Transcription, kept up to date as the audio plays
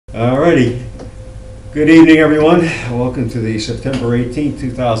Alrighty. Good evening, everyone. Welcome to the September 18th,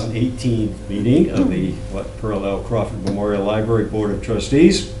 2018 meeting of the Pearl L. Crawford Memorial Library Board of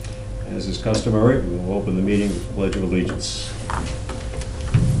Trustees. As is customary, we will open the meeting with the Pledge of Allegiance.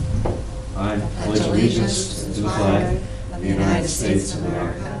 I pledge allegiance to the flag of the United States of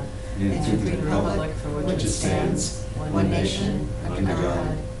America and to the republic for which it stands, one nation, under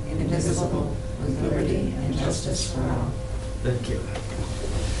God, indivisible, with liberty and justice for all. Thank you.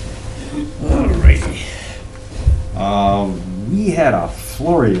 Alrighty. We had a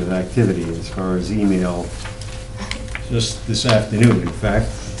flurry of activity as far as email just this afternoon, in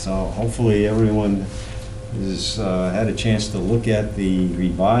fact. So hopefully everyone has had a chance to look at the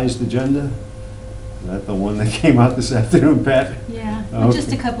revised agenda. Is that the one that came out this afternoon, Pat? Yeah, okay.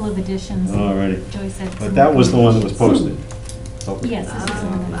 Just a couple of additions. Alrighty. Joyce had but that was the one that was posted. Okay. Yes, this is the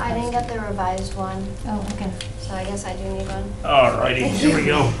one. I didn't get the revised one. Oh, okay. So I guess I do need one. Alrighty, here we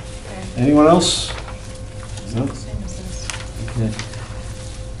go. Anyone else? No? Okay.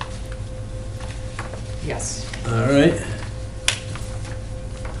 Yes. All right.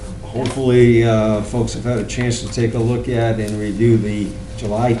 Hopefully, folks have had a chance to take a look at and review the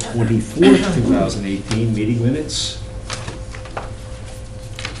July 24th, 2018 meeting minutes.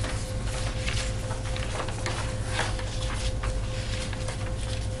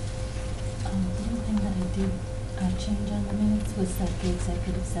 The only thing that I did change on the minutes was that the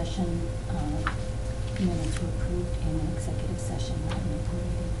executive session minutes were approved in an executive session, not in a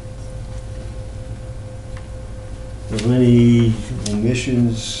meeting. Are there any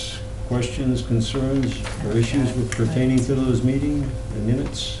omissions, questions, concerns, or issues pertaining to those meeting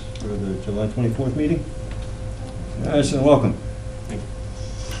minutes for the July 24th meeting? Yes, and welcome.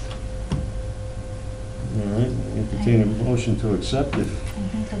 All right, entertain a motion to accept it.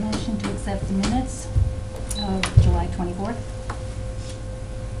 I make a motion to accept the minutes of July 24th.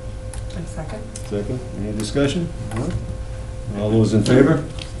 And second? Second, any discussion? No? All those in favor?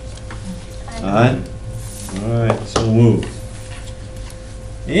 Aye. All right, so moved.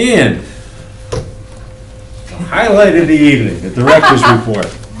 And the highlight of the evening, the director's report.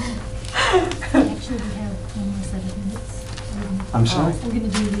 Actually, we have one more set of minutes. I'm sorry? We're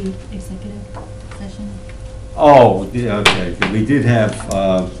going to do the executive session. Oh, yeah, okay. We did have,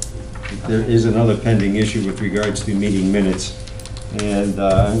 there is another pending issue with regards to meeting minutes. And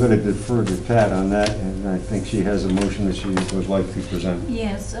I'm going to defer to Pat on that, and I think she has a motion that she would like to present.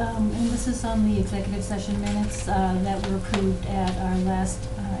 Yes, and this is on the executive session minutes that were approved at our last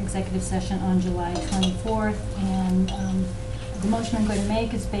executive session on July 24th. And the motion I'm going to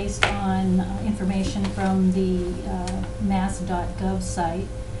make is based on information from the mass.gov site,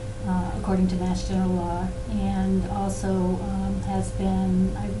 according to Mass General Law, and also has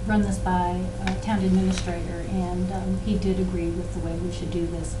been, I run this by a town administrator, and he did agree with the way we should do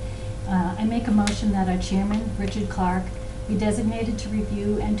this. I make a motion that our chairman, Richard Clark, be designated to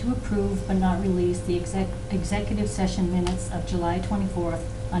review and to approve but not release the executive session minutes of July 24th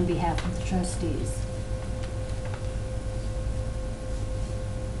on behalf of the trustees.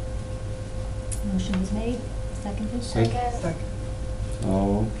 Motion was made, seconded. Second.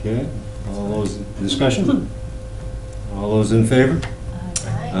 Okay. All those, discussion? All those in favor?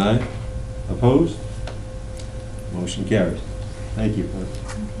 Aye. Aye. Opposed? Motion carries. Thank you.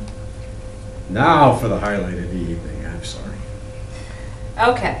 Okay. Now for the highlight of the evening. I'm sorry.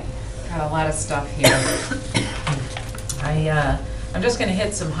 Okay, got a lot of stuff here. I'm just going to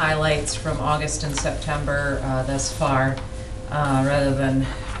hit some highlights from August and September thus far, rather than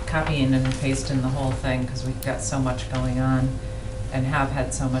copying and pasting the whole thing, because we've got so much going on and have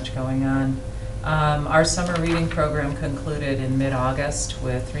had so much going on. Our summer reading program concluded in mid-August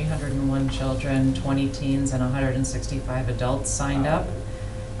with 301 children, 20 teens, and 165 adults signed up.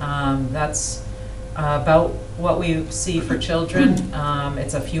 That's about what we see for children.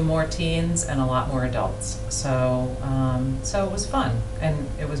 It's a few more teens and a lot more adults. So, so it was fun and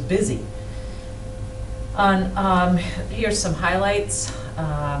it was busy. Here's some highlights.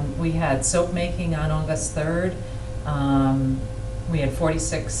 We had soap making on August 3rd. We had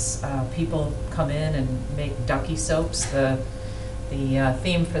 46 people come in and make ducky soaps. The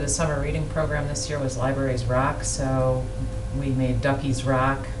theme for the summer reading program this year was Libraries Rock, so we made duckies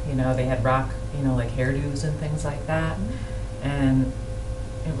rock. You know, they had rock, you know, like hairdos and things like that, and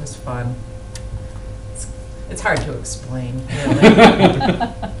it was fun. It's hard to explain,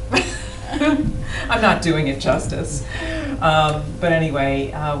 really. I'm not doing it justice. But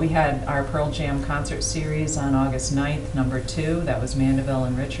anyway, we had our Pearl Jam concert series on August 9th, #2. That was Mandeville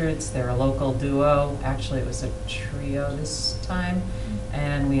and Richards. They're a local duo. Actually, it was a trio this time.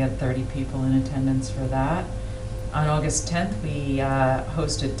 And we had 30 people in attendance for that. On August 10th, we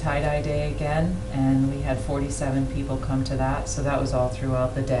hosted Tie-Dye Day again, and we had 47 people come to that, so that was all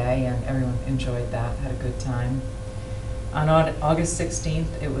throughout the day, and everyone enjoyed that, had a good time. On August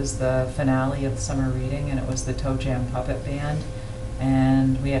 16th, it was the finale of summer reading, and it was the Toe Jam Puppet Band,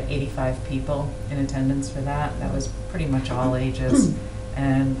 and we had 85 people in attendance for that. That was pretty much all ages,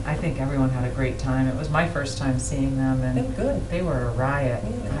 and I think everyone had a great time. It was my first time seeing them, and They were good. they were a riot.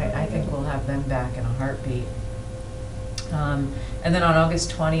 Yeah, I think we'll have them back in a heartbeat. And then on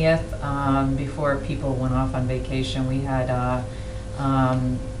August 20th, before people went off on vacation, we had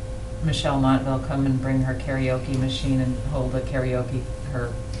Michelle Montville come and bring her karaoke machine and hold a karaoke.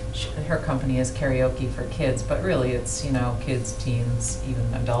 Her company is Karaoke for Kids, but really it's, you know, kids, teens,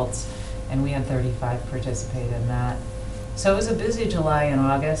 even adults. And we had 35 participate in that. So it was a busy July and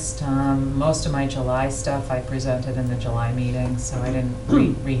August. Most of my July stuff I presented in the July meeting, so I didn't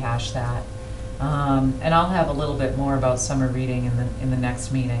rehash that. And I'll have a little bit more about summer reading in the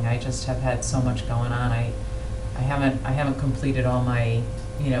next meeting. I just have had so much going on. I haven't completed all my,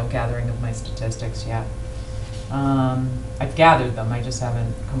 you know, gathering of my statistics yet. I've gathered them, I just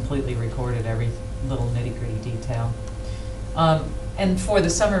haven't completely recorded every little nitty-gritty detail. And for the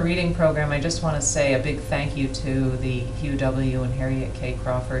summer reading program, I just want to say a big thank you to the Hugh W. and Harriet K.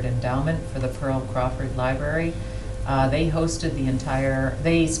 Crawford Endowment for the Pearl Crawford Library. They sponsored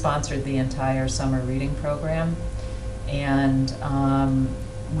the entire summer reading program, and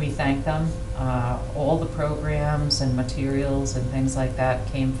we thank them. All the programs and materials and things like that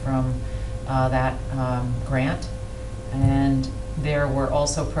came from that grant, and there were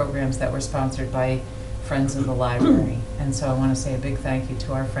also programs that were sponsored by Friends of the Library. And so I want to say a big thank you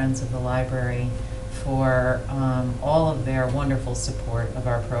to our Friends of the Library for all of their wonderful support of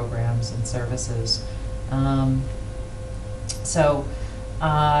our programs and services. So,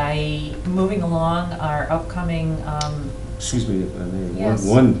 moving along, our upcoming, Excuse me, if I may, Yes.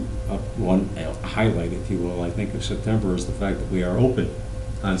 one highlight, if you will, I think of September is the fact that we are open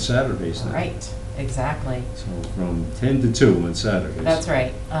on Saturdays now. right, exactly. So from 10 to 2 on Saturdays. That's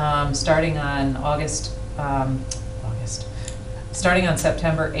right. Starting on starting on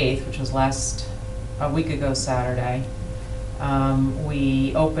September 8th, which was a week ago Saturday,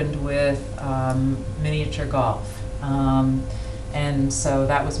 we opened with miniature golf. And so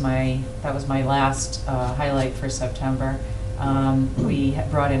that was my last highlight for September. We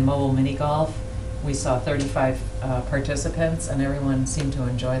brought in mobile mini golf. We saw 35 participants, and everyone seemed to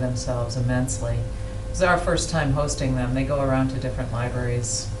enjoy themselves immensely. It was our first time hosting them. They go around to different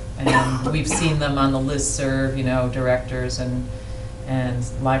libraries, and we've seen them on the listserv, you know, directors and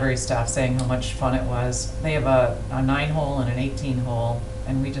library staff saying how much fun it was. They have a 9-hole and an 18-hole,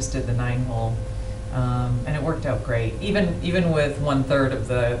 and we just did the 9-hole. And it worked out great. Even with 1/3 of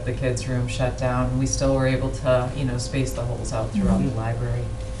the kids' room shut down, we still were able to, you know, space the holes out throughout the library.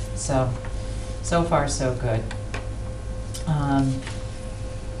 So far so good.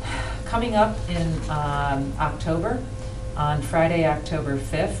 Coming up in October, on Friday, October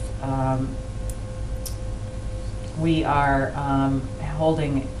 5th, we are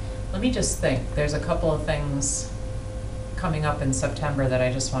holding, let me just think, there's a couple of things coming up in September that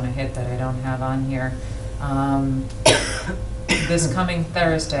I just want to hit that I don't have on here. This coming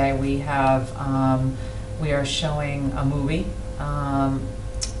Thursday, we are showing a movie,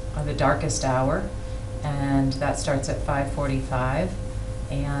 The Darkest Hour, and that starts at 5:45.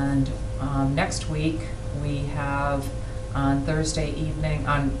 And next week we have on Thursday evening,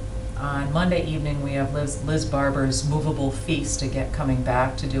 on Monday evening we have Liz Barber's Movable Feast coming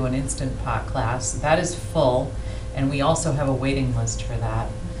back to do an Instant Pot class. That is full. And we also have a waiting list for that.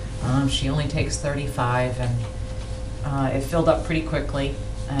 She only takes 35, and it filled up pretty quickly,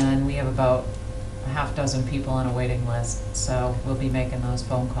 and we have about a half dozen people on a waiting list, so we'll be making those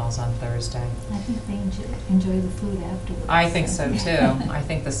phone calls on Thursday. I think they enjoy the food afterwards. I think so too. I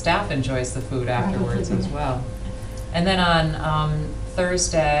think the staff enjoys the food afterwards Probably. as well. And then on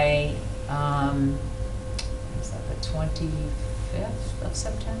Thursday, is that the 25th of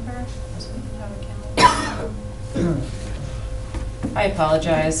September? Doesn't have a calendar. I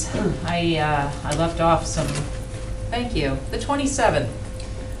apologize. I left off some, thank you, the 27th.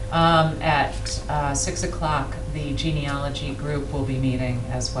 At 6 o'clock, the genealogy group will be meeting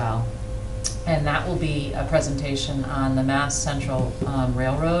as well. And that will be a presentation on the Mass Central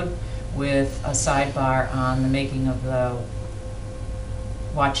Railroad with a sidebar on the making of the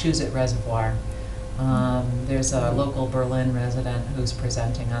Wachusett Reservoir. There's a local Berlin resident who's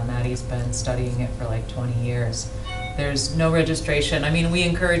presenting on that. He's been studying it for like 20 years. There's no registration. I mean, we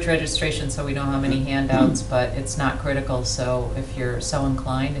encourage registration so we don't have any handouts, but it's not critical. So if you're so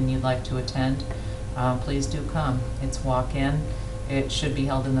inclined and you'd like to attend, please do come. It's walk-in. It should be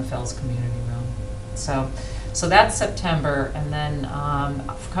held in the Fells Community Room. So that's September, and then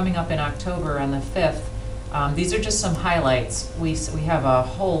coming up in October on the 5th, these are just some highlights. We have a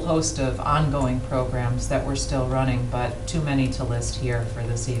whole host of ongoing programs that we're still running, but too many to list here for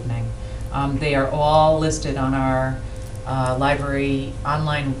this evening. They are all listed on our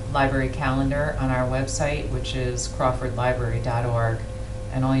online library calendar on our website, which is crawfordlibrary.org.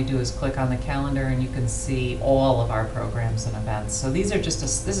 And all you do is click on the calendar and you can see all of our programs and events. So these are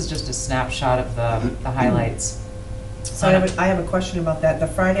this is just a snapshot of the highlights. So I have a question about that. The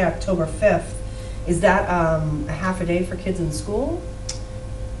Friday, October 5th, is that a half a day for kids in school?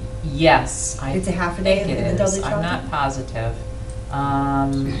 Yes. It's a half a day think in it the is. Dudley I'm Childcare? not positive.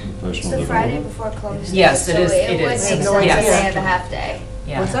 It's the Friday before closing. Yes, it so is. It would make is. sense Yes. if they had the half day.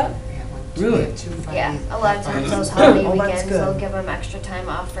 Yeah. What's that? Really? Yeah, a lot of times those holiday Oh, that's weekends, good. they'll give them extra time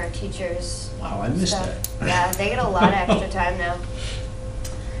off for teachers. Wow, I missed stuff. that. Yeah, they get a lot of extra time now.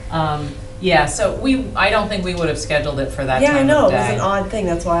 Yeah, so I don't think we would have scheduled it for that Yeah, I time know, of it was day. an odd thing,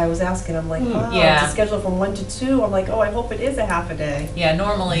 that's why I was asking, I'm like, wow, Yeah. it's scheduled from 1 to 2, I'm like, oh, I hope it is a half a day. Yeah,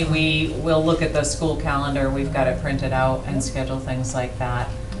 normally we will look at the school calendar, we've got it printed out and schedule things like that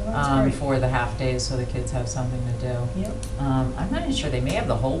Well, that's great. for the half days so the kids have something to do. Yep. I'm not even sure, they may have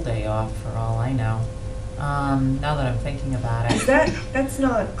the whole day off for all I know, now that I'm thinking about Is it. that's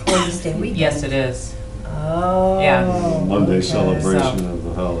not Columbus Day weekend? Yes, it is. Oh. Yeah. Monday okay. celebration of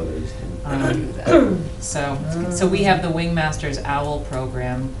the holidays. So we have the Wingmasters Owl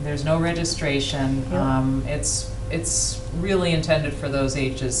program. There's no registration. Yep. It's really intended for those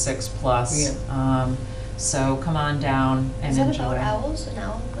ages 6+. So come on down and Is that enjoy. about owls? An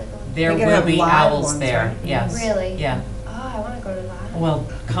owl? Like a... There They're gonna will have be live owls ones, there. right? Yes. Really? Yeah. Oh, I want to go to that. Well,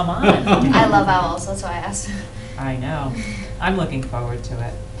 come on. I love owls, that's why I asked. I know. I'm looking forward to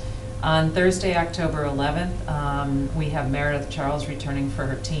it. On Thursday, October 11th, we have Meredith Charles returning for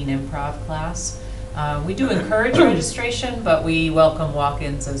her teen improv class. We do encourage registration, but we welcome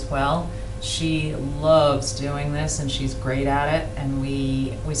walk-ins as well. She loves doing this and she's great at it. And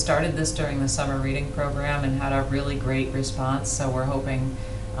we started this during the summer reading program and had a really great response. So we're hoping,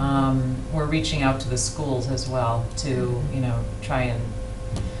 we're reaching out to the schools as well to, try and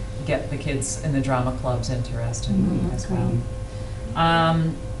get the kids in the drama clubs interested as well.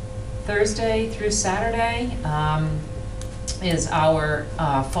 Thursday through Saturday is our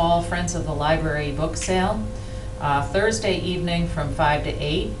Fall Friends of the Library book sale. Thursday evening from 5 to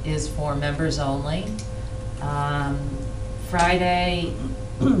 8 is for members only. Friday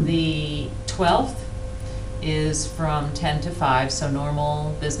the 12th is from 10 to 5, so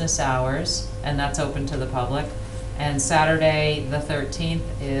normal business hours, and that's open to the public. And Saturday the 13th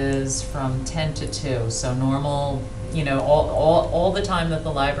is from 10 to 2, so normal, all the time that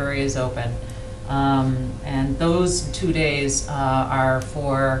the library is open. And those 2 days are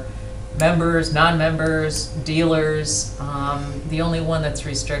for members, non-members, dealers. The only one that's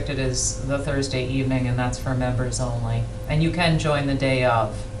restricted is the Thursday evening, and that's for members only. And you can join the day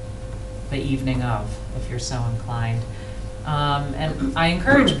of, the evening of, if you're so inclined. And I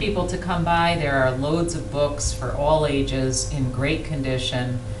encourage people to come by. There are loads of books for all ages in great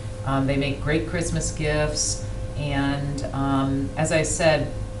condition. They make great Christmas gifts. And as I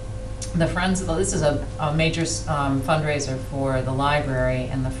said, the Friends, this is a major fundraiser for the library,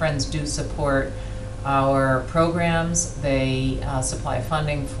 and the Friends do support our programs. They supply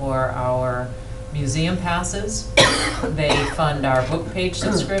funding for our museum passes. They fund our book page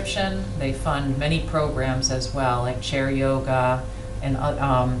subscription. They fund many programs as well, like chair yoga and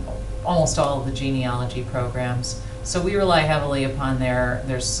almost all of the genealogy programs. So we rely heavily upon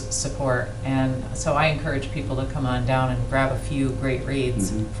their support, and so I encourage people to come on down and grab a few great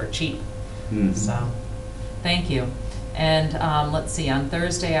reads for cheap. So, thank you. And let's see, on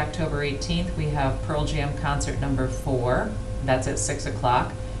Thursday, October 18th, we have Pearl Jam concert number 4. That's at 6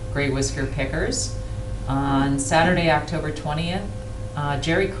 o'clock. Grey Whisker Pickers. On Saturday, October 20th,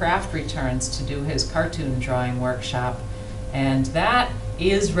 Jerry Kraft returns to do his cartoon drawing workshop, and that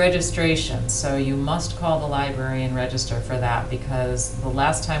is registration, so you must call the library and register for that, because the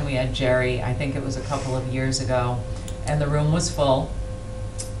last time we had Jerry, I think it was a couple of years ago, and the room was full,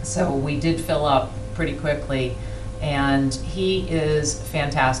 so we did fill up pretty quickly, and he is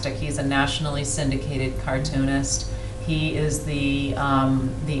fantastic. He's a nationally syndicated cartoonist. He is the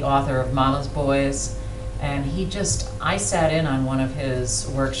author of Mama's Boys, and I sat in on one of his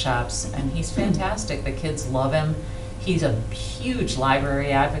workshops, and he's fantastic. The kids love him. He's a huge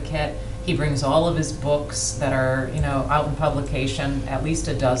library advocate. He brings all of his books that are, out in publication, at least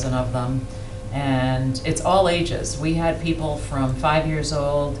a dozen of them, and it's all ages. We had people from 5 years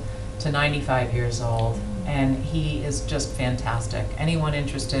old to 95 years old, and he is just fantastic. Anyone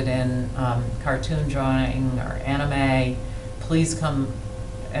interested in cartoon drawing or anime, please come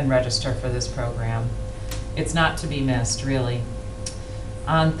and register for this program. It's not to be missed, really.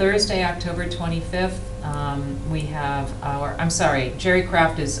 On Thursday, October 25th, we have Jerry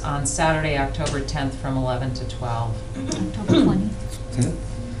Craft is on Saturday, October 10th from 11 to 12. October 20th.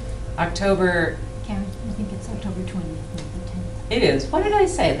 October, Karen, I think it's October 20th, not the 10th. it is, what did I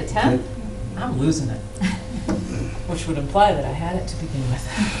say, the 10th? I'm losing it, which would imply that I had it to begin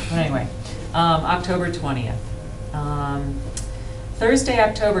with. But anyway, October 20th. Thursday,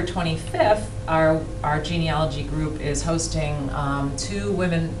 October 25th, our genealogy group is hosting 2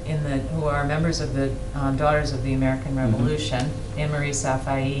 women who are members of the Daughters of the American Revolution, Anne-Marie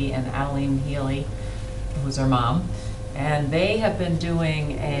Safai and Adeline Healy, who's her mom. And they have been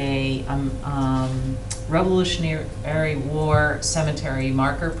doing a Revolutionary War cemetery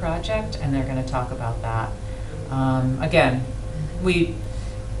marker project, and they're going to talk about that. Again,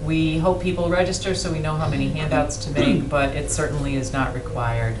 we hope people register so we know how many handouts to make, but it certainly is not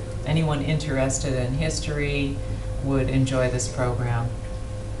required. Anyone interested in history would enjoy this program.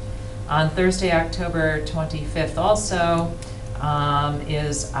 On Thursday, October 25th also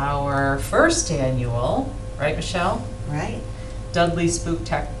is our first annual, right, Michelle? Right. Dudley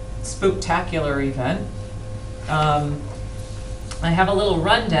Spooktacular event. I have a little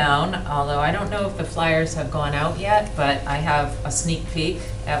rundown, although I don't know if the flyers have gone out yet, but I have a sneak peek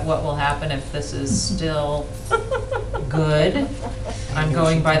at what will happen if this is still good. I'm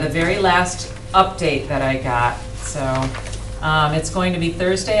going by the very last update that I got. So it's going to be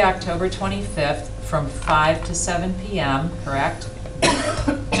Thursday, October 25th from 5 to 7 p.m., correct?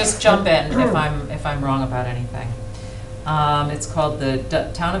 Just jump in if I'm wrong about anything. It's called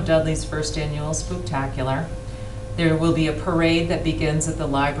the Town of Dudley's first annual Spooktacular. There will be a parade that begins at the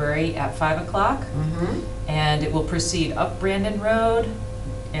library at 5 o'clock, and it will proceed up Brandon Road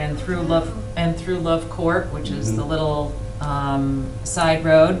and through Love Court, which is the little side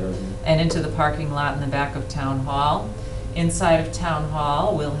road, and into the parking lot in the back of Town Hall. Inside of Town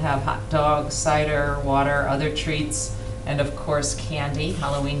Hall, we'll have hot dogs, cider, water, other treats, and of course candy,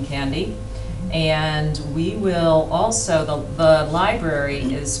 Halloween candy. And we will also, the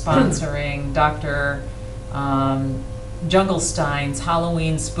library is sponsoring Dr. Junglestein's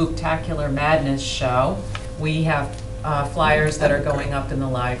Halloween Spooktacular Madness show. We have flyers that are going up in the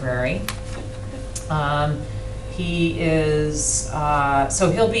library. He is,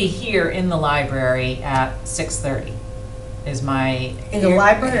 so he'll be here in the library at 6:30 is my... In the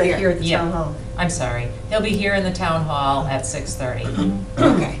library or here at the town hall? I'm sorry. He'll be here in the town hall at 6:30.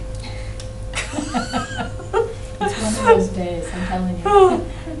 Okay. It's one of those days, I'm telling you.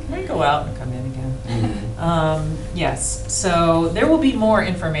 We go out and come in again. Yes, so there will be more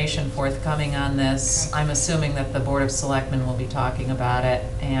information forthcoming on this. I'm assuming that the Board of Selectmen will be talking about it,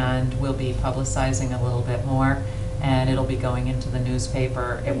 and we'll be publicizing a little bit more, and it'll be going into the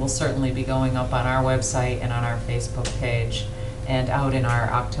newspaper. It will certainly be going up on our website and on our Facebook page and out in our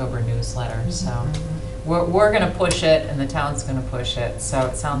October newsletter. So we're going to push it, and the town's going to push it. So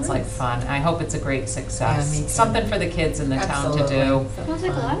it sounds like fun. I hope it's a great success. Yeah, me too. Something for the kids in the town to do. Sounds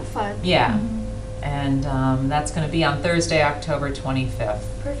like a lot of fun. Yeah. And that's going to be on Thursday, October 25th.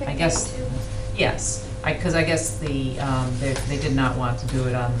 Perfect. I guess, day, too. yes, because I guess they did not want to do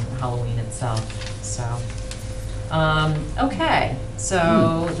it on Halloween itself. So, okay,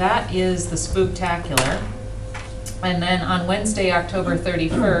 so that is the Spooktacular. And then on Wednesday, October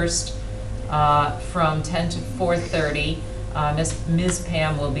 31st, from 10 to 4:30, Ms.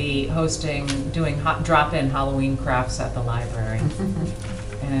 Pam will be doing drop-in Halloween crafts at the library.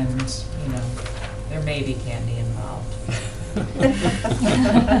 And, you know, there may be candy involved.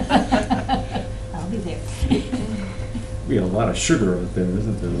 I'll be there. We have a lot of sugar out there,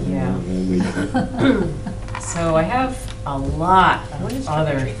 isn't there? Yeah. Yeah. So I have a lot When is of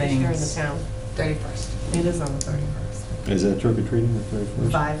other trick or treat this year in the things. town? 31st. It is on the 31st. Is that trick or treating the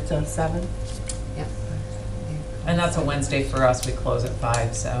 31st? 5 to 7. Yep. And that's a Wednesday for us, we close at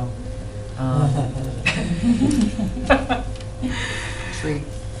 5, so. Treat.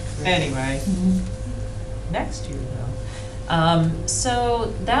 Anyway, next year though.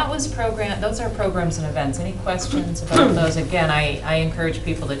 So that was those are programs and events. Any questions about those? Again, I encourage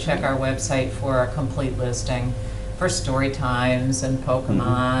people to check our website for a complete listing for story times and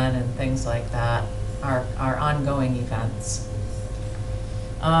Pokemon and things like that, our ongoing events.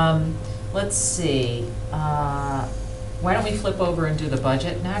 Let's see, why don't we flip over and do the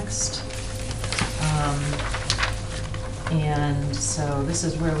budget next? And so this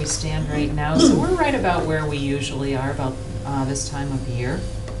is where we stand right now. So we're right about where we usually are about this time of year.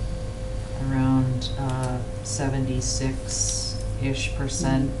 around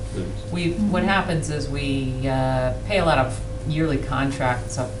 76-ish%. What happens is we pay a lot of yearly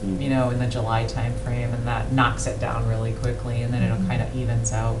contracts up, you know, in the July timeframe, and that knocks it down really quickly, and then it'll kind of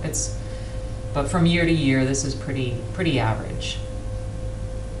evens out. But from year to year, this is pretty average.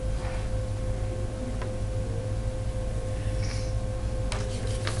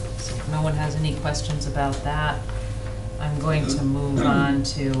 So if no one has any questions about that, I'm going to move on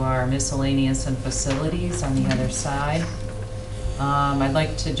to our miscellaneous and facilities on the other side. I'd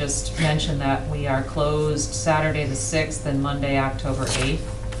like to just mention that we are closed Saturday the 6th and Monday, October 8th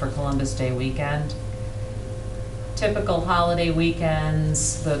for Columbus Day weekend. Typical holiday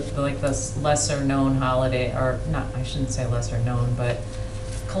weekends, like the lesser known holiday, or not, I shouldn't say lesser known, but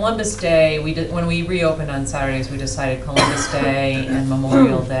Columbus Day, when we reopened on Saturdays, we decided Columbus Day and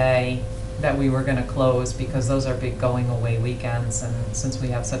Memorial Day that we were gonna close because those are big going away weekends, and since we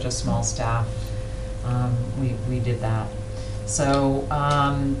have such a small staff, we did that. So,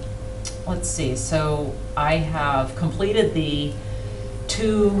 let's see, so I have completed the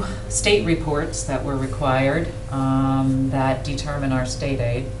 2 state reports that were required that determine our state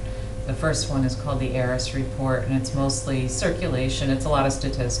aid. The first one is called the ARIS report, and it's mostly circulation. It's a lot of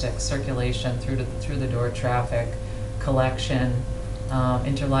statistics, circulation through the door traffic, collection,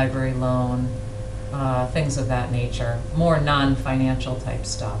 interlibrary loan, things of that nature, more non-financial type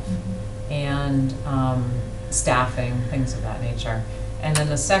stuff, and staffing, things of that nature. And then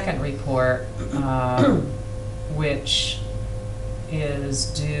the second report, which is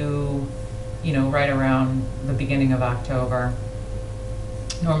due, you know, right around the beginning of October.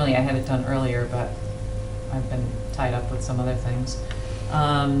 Normally I have it done earlier, but I've been tied up with some other things.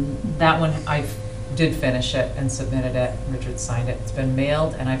 That one, I did finish it and submitted it. Richard signed it. It's been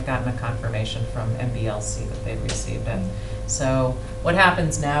mailed, and I've gotten a confirmation from MBLC that they've received it. So what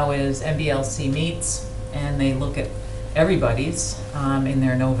happens now is MBLC meets, and they look at everybody's in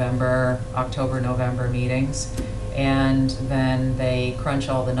their October-November meetings, and then they crunch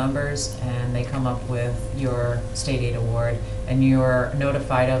all the numbers, and they come up with your state aid award, and you're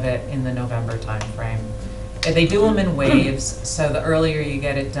notified of it in the November timeframe. They do them in waves, so the earlier you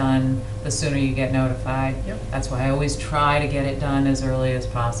get it done, the sooner you get notified. Yep. That's why I always try to get it done as early as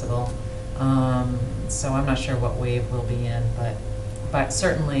possible. So I'm not sure what wave we'll be in, but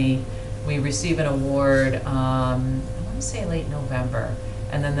certainly we receive an award, I want to say late November,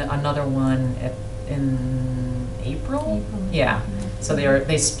 and then another one in April? Yeah. So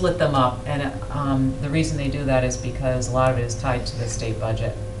they split them up, and the reason they do that is because a lot of it is tied to the state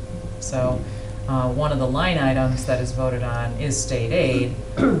budget. So one of the line items that is voted on is state aid.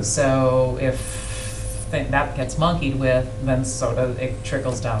 So if that gets monkeyed with, then it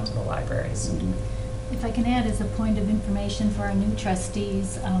trickles down to the libraries. If I can add as a point of information for our new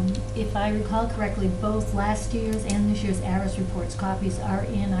trustees, if I recall correctly, both last year's and this year's ARIS reports copies are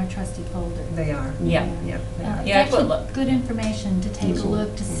in our trustee folder. They are. Yeah. Yeah. They are. It's Yeah, actually good information to take a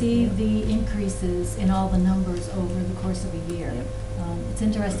look to see the increases in all the numbers over the course of a year. Yep. It's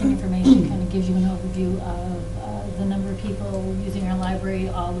interesting information, kind of gives you an overview of the number of people using our library,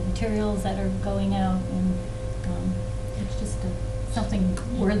 all the materials that are going out, and it's just something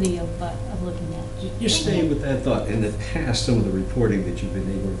worthy of looking at. You stay with that thought. In the past, some of the reporting that you've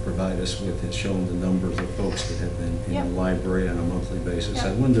been able to provide us with has shown the numbers of folks that have been in the library on a monthly basis. Yep.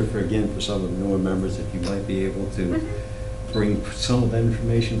 I wonder if, again, for some of the newer members, if you might be able to bring some of that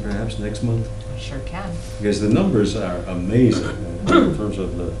information perhaps next month? I sure can. Because the numbers are amazing in terms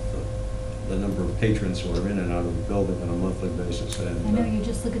of the number of patrons who are in and out of the building on a monthly basis. And, I know, you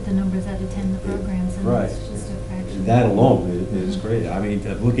just look at the numbers that attend the programs, and right. it's just a fraction. That alone is great. I mean,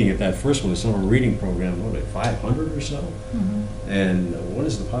 looking at that first one, the summer reading program, what, like 500 or so? And what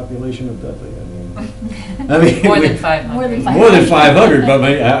is the population of Dudley? I mean, More than 500. More than 500. More than 500, but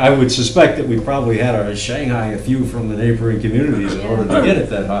I would suspect that we probably had to Shanghai a few from the neighboring communities in order to get it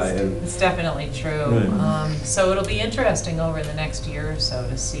that high. It's definitely true. Right. So it'll be interesting over the next year or so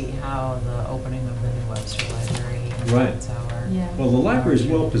to see how the opening of the new Webster Library impacts our. Yeah. Well, the library is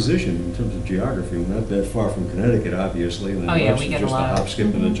well positioned in terms of geography. We're not that far from Connecticut, obviously. And Oh, yeah, we Webster's get a just lot of- hop,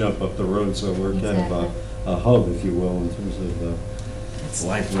 skip, and a jump up the road, so we're kind of Exactly. a hub, if you will, in terms of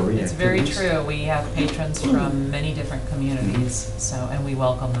library It's very activities. true. We have patrons from many different communities, so, and we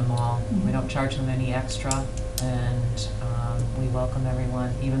welcome them all. We don't charge them any extra, and we welcome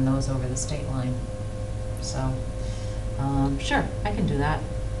everyone, even those over the state line. So, sure, I can do that.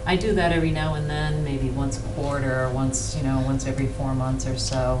 I do that every now and then, maybe once a quarter, or once every 4 months or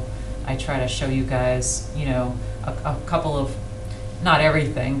so. I try to show you guys, a couple of, not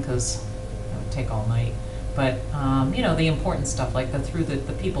everything, because it would take all night, But, you know, the important stuff, like through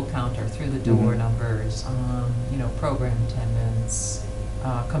the people counter, through the door Mhm. numbers, you know, program attendance,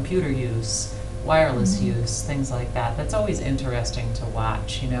 computer use, wireless Mhm. use, things like that. That's always interesting to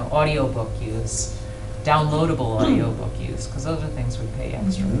watch, you know, audiobook use, downloadable audiobook use, because those are things we pay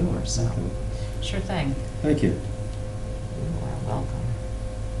extra Oh, for, so, okay. sure thing. Thank you. You are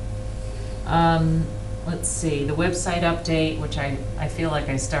welcome. Let's see, the website update, which I feel like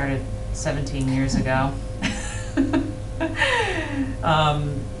I started 17 years ago.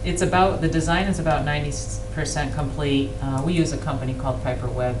 It's about, the design is about 90% complete. We use a company called Piper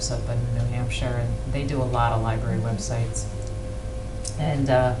Webbs up in New Hampshire, and they do a lot of library websites. And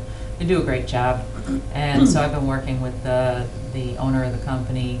they do a great job. And so I've been working with the owner of the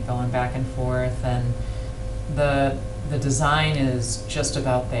company, going back and forth, and the design is just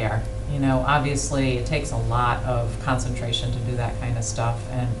about there. You know, obviously, it takes a lot of concentration to do that kind of stuff,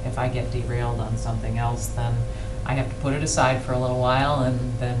 and if I get derailed on something else, then I have to put it aside for a little while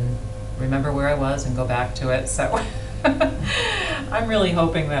and then remember where I was and go back to it. So I'm really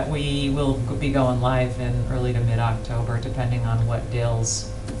hoping that we will be going live in early to mid-October, depending on what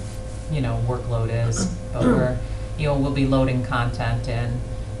Dale's, you know, workload is. But we'll be loading content in,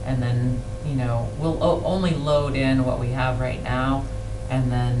 and then, you know, we'll only load in what we have right now,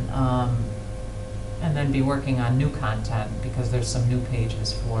 and then be working on new content, because there's some new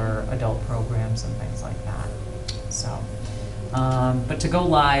pages for adult programs and things like that. So, but to go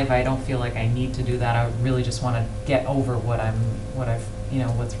live, I don't feel like I need to do that. I really just want to get over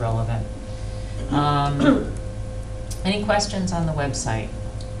what's relevant. Any questions on the website?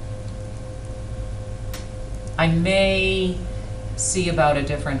 I may see about a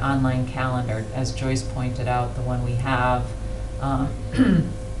different online calendar. As Joyce pointed out, the one we have,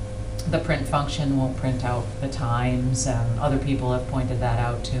 the print function won't print out the times, and other people have pointed that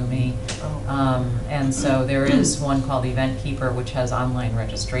out to me. And so there is one called Event Keeper, which has online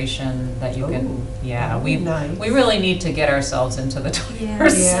registration that you can, we really need to get ourselves into the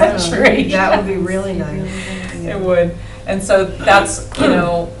 21st century. That would be really nice. It would. And so that's, you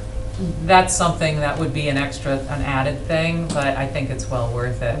know, that's something that would be an added thing, but I think it's well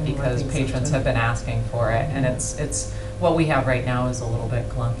worth it, because patrons have been asking for it, and it's what we have right now is a little bit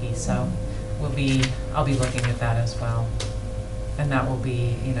clunky, so I'll be looking at that as well. And that will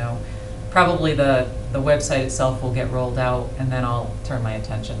be, you know, probably the website itself will get rolled out, and then I'll turn my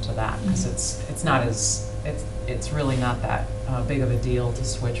attention to that, because it's really not that big of a deal to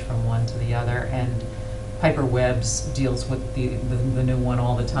switch from one to the other. And Piper Webbs deals with the new one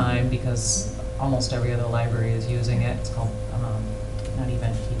all the time, because almost every other library is using it. It's called, not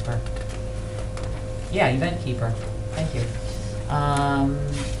Event Keeper. Yeah, Event Keeper. Thank you.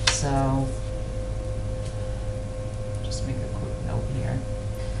 So, just make a quick note here.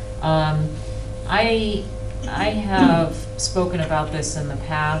 I have spoken about this in the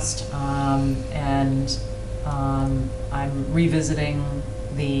past, and I'm revisiting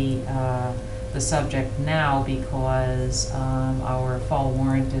the subject now, because our fall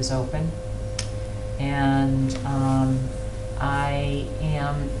warrant is open, and I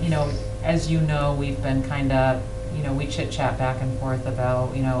am, you know, as you know, we've been kind of, you know, we chit-chat back and forth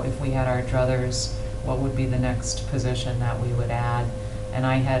about, you know, if we had our druthers, what would be the next position that we would add. And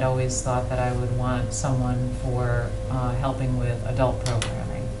I had always thought that I would want someone for helping with adult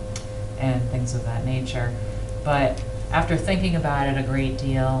programming and things of that nature. But after thinking about it a great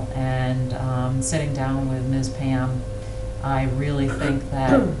deal and sitting down with Ms. Pam, I really think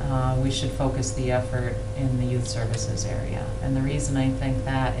that we should focus the effort in the youth services area. And the reason I think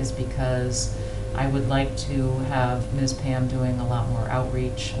that is because I would like to have Ms. Pam doing a lot more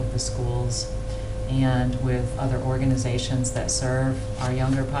outreach with the schools and with other organizations that serve our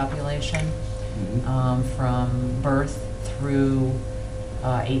younger population, from birth through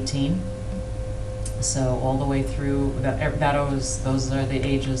 18. So all the way through, those are the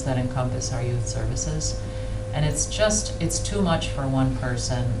ages that encompass our youth services. And it's too much for one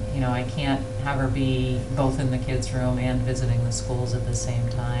person. You know, I can't have her be both in the kids' room and visiting the schools at the same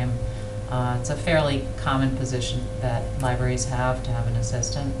time. It's a fairly common position that libraries have, to have an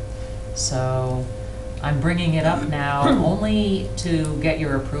assistant. So I'm bringing it up now only to get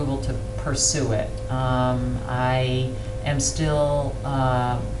your approval to pursue it. I am still,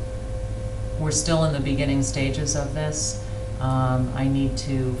 we're still in the beginning stages of this. I need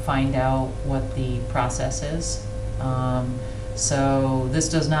to find out what the process is. So this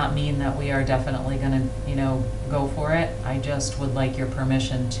does not mean that we are definitely going to, you know, go for it. I just would like your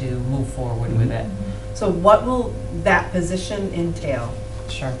permission to move forward with it. So what will that position entail?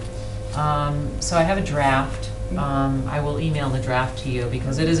 Sure. So I have a draft I will email the draft to you,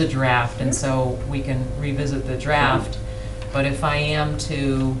 because it is a draft, and so we can revisit the draft. But if I am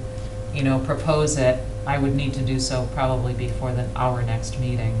to, you know, propose it, I would need to do so probably before our next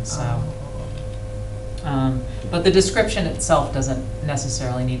meeting, so. But the description itself doesn't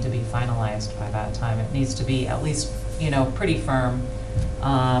necessarily need to be finalized by that time. It needs to be at least, you know, pretty firm.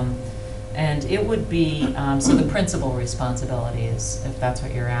 And it would be, so the principal responsibilities, if that's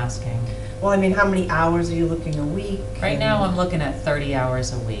what you're asking. Well, I mean, how many hours are you looking a week? Right now, I'm looking at 30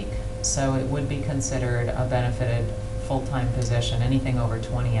 hours a week, so it would be considered a benefited full-time position. Anything over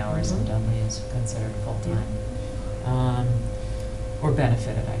 20 hours in Dudley is considered full-time. Or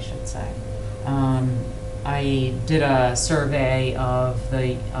benefited, I should say. I did a survey of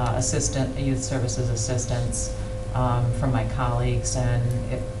the youth services assistants from my colleagues,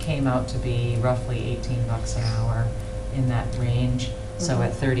 and it came out to be roughly 18 bucks an hour in that range. So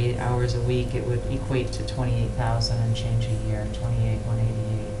at 30 hours a week, it would equate to 28,000 and change a year,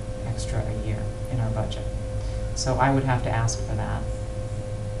 28,188 extra a year in our budget. So I would have to ask for that.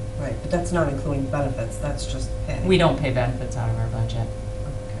 Right, but that's not including benefits, that's just pay. We don't pay benefits out of our budget.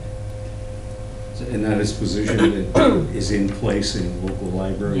 And that is position that is in place in local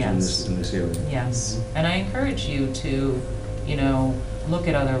libraries Yes. in this area? Yes, and I encourage you to, you know, look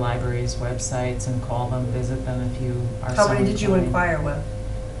at other libraries' websites and call them, visit them if you are so How many did you inclined. inquire with?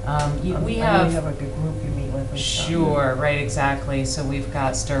 We I know you have, have a good group you meet with and stuff. sure, right, exactly. So we've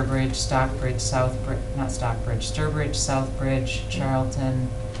got Sturbridge, Stockbridge, Sturbridge, Southbridge, Charlton,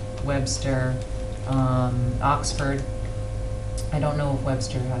 Webster, Oxford. I don't know if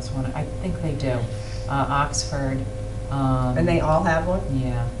Webster has one. I think they do. Oxford. And they all have one?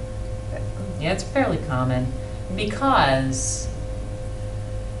 Yeah. Yeah, it's fairly common because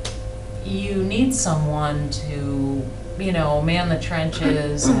you need someone to, you know, man the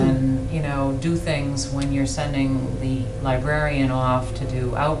trenches and, you know, do things when you're sending the librarian off to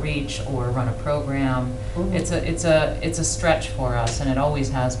do outreach or run a program. It's a stretch for us, and it always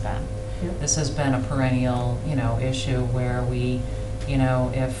has been. Yep. This has been a perennial, you know, issue where we, you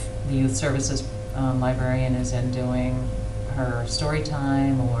know, if the youth services librarian is in doing her story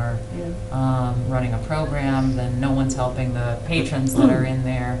time or running a program, then no one's helping the patrons that are in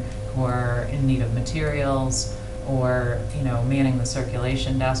there who are in need of materials or, you know, manning the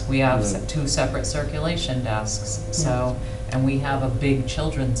circulation desk. We have two separate circulation desks, so, and we have a big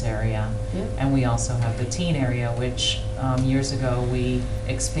children's area, and we also have the teen area, which years ago we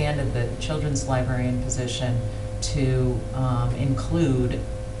expanded the children's librarian position to include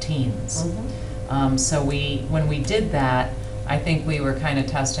teens. So when we did that, I think we were kind of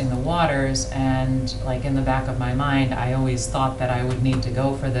testing the waters, and like in the back of my mind, I always thought that I would need to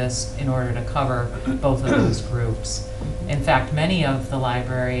go for this in order to cover both of those groups. In fact, many of the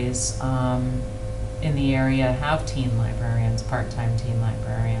libraries in the area have teen librarians, part-time teen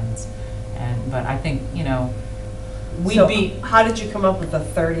librarians, but I think, you know, So how did you come up with the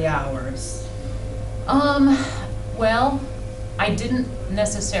 30 hours? Well, I didn't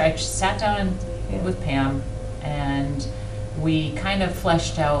necessarily, I sat down with Pam, and we kind of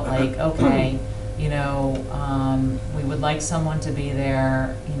fleshed out like, okay, you know, we would like someone to be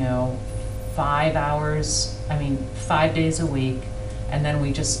there, you know, 5 days a week, and then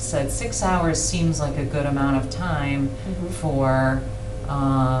we just said 6 hours seems like a good amount of time for,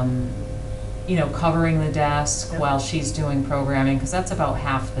 you know, covering the desk while she's doing programming, because that's about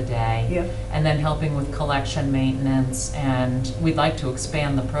half the day, and then helping with collection maintenance, and we'd like to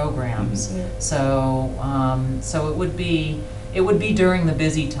expand the programs. So, so it would be during the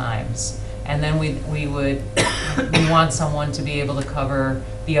busy times, and then we want someone to be able to cover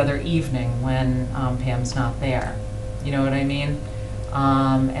the other evening when Pam's not there. You know what I mean?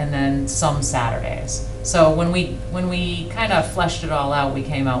 And then some Saturdays. So when we kind of fleshed it all out, we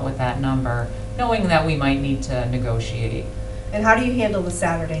came out with that number, knowing that we might need to negotiate. And how do you handle the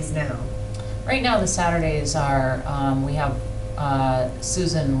Saturdays now? Right now, the Saturdays are, we have,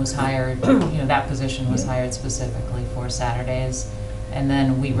 Susan was hired, you know, that position was hired specifically for Saturdays, and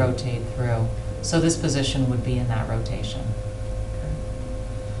then we rotate through. So this position would be in that rotation.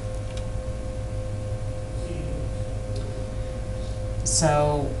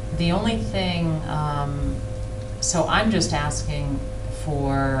 So the only thing, so I'm just asking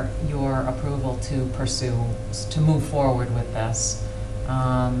for your approval to move forward with this.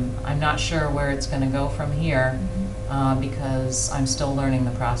 I'm not sure where it's going to go from here because I'm still learning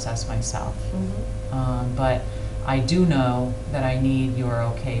the process myself. But I do know that I need your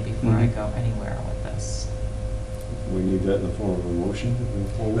okay before I go anywhere with this. We need that in the form of a motion to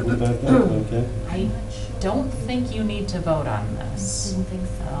move forward with that then, okay? I don't think you need to vote on this. Didn't think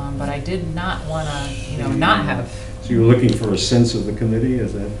so. But I did not want to, not have. So you're looking for a sense of the committee,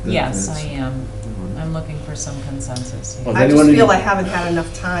 is that? Yes, I that's- am. I'm looking for some consensus. Well, I just anyone- feel I haven't had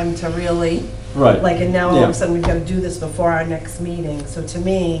enough time to really, Right. like, and now all of Yeah. a sudden we've got to do this before our next meeting. So to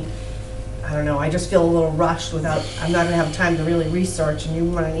me, I don't know, I just feel a little rushed without, I'm not going to have time to really research, and you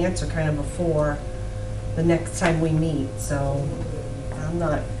want an answer kind of before the next time we meet. So I'm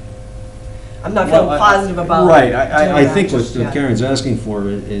not feeling Well, positive about Right, doing I that think just what yet. Karen's asking for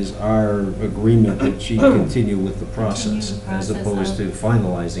is our agreement that she continue with the process, Continue the as process opposed of- to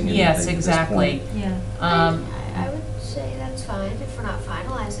finalizing anything Yes, at this exactly. point. Yeah. I would say that's fine if we're not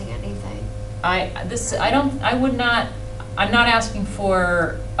finalizing anything. I'm not asking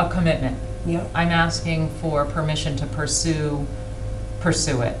for a commitment. Yep. I'm asking for permission to pursue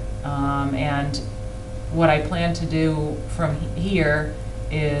it. And what I plan to do from here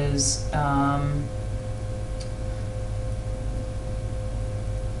is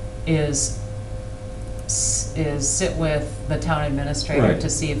sit with the town administrator Right. to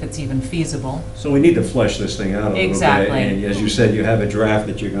see if it's even feasible. So we need to flesh this thing out a little bit. Exactly. And as you said, you have a draft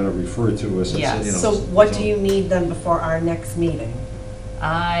that you're gonna refer to us. Yes. So what do you need then before our next meeting?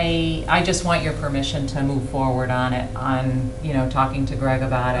 I just want your permission to move forward on it, on, talking to Greg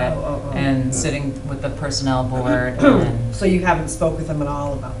about it, Oh. and sitting with the personnel board. And So you haven't spoke with them at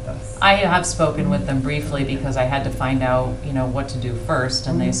all about this? I have spoken with them briefly because I had to find out, what to do first,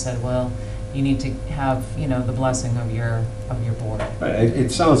 and they Mhm. said, well, you need to have, the blessing of your board. Right,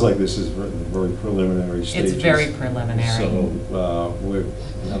 it sounds like this is very preliminary stages. It's very preliminary. So,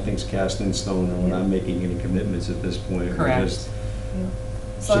 nothing's cast in stone, and we're not making any commitments at this point. We're Correct. just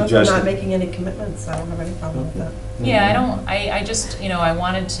So as we're not suggesting. making any commitments, I don't have any problem with that. Yeah, I just, I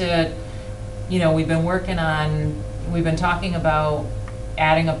wanted to, we've been talking about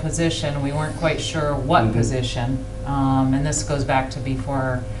adding a position. We weren't quite sure what Mhm. position. And this goes back to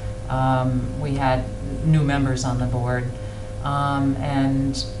before we had new members on the board.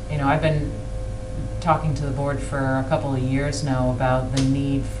 And, I've been talking to the board for a couple of years now about the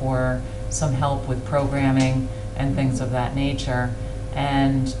need for some help with programming and things of that nature.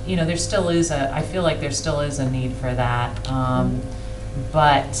 And, there still is I feel like there still is a need for that.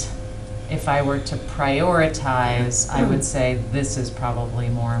 But if I were to prioritize, I would say this is probably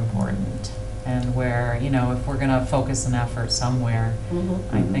more important. And where, if we're gonna focus an effort somewhere, Mhm.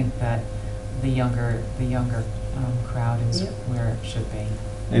 I think that the younger crowd is Yep. where it should be.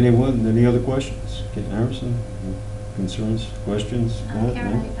 Any other questions? Kit Harrison, concerns, questions? Matt?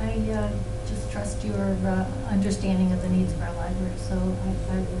 Karen, I just trust your understanding of the needs of our library, so I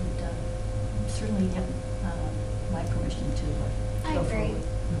would certainly have my permission to I go agree. forward.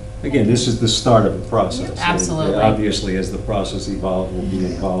 Again, this is the start of a process. And Absolutely. Obviously, as the process evolves, we'll be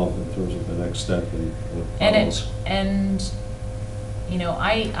involved in terms of the next step and what follows.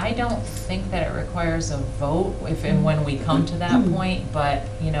 I don't think that it requires a vote if and when we come to that point, but,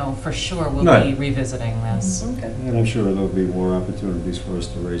 for sure, we'll be Right. revisiting this. Okay. And I'm sure there'll be more opportunities for us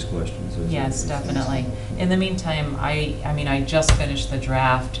to raise questions. as Yes, these things- definitely. In the meantime, I just finished the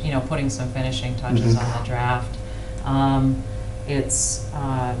draft, putting some finishing touches Mhm. on the draft. It's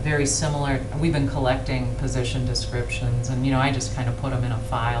very similar, we've been collecting position descriptions, and, I just kind of put them in a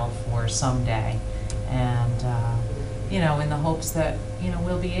file for someday. And, in the hopes that,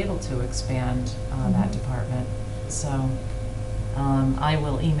 we'll be able to expand that Mhm. department. So I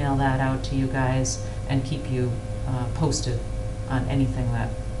will email that out to you guys and keep you posted on anything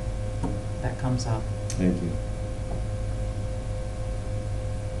that comes up. Thank you.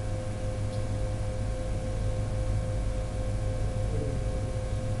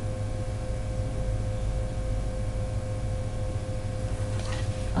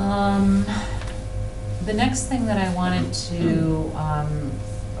 The next thing that I wanted to,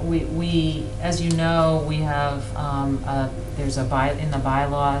 we, as you know, we have, there's in the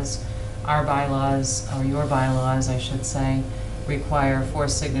bylaws, our bylaws, or your bylaws, I should say, require 4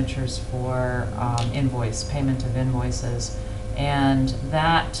 signatures for payment of invoices. And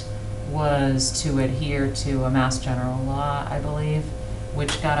that was to adhere to a Mass General Law, I believe,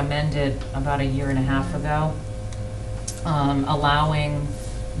 which got amended about a year and a half ago, allowing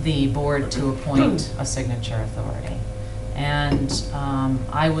the board to appoint a signature authority. And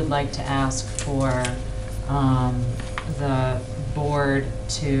I would like to ask for the board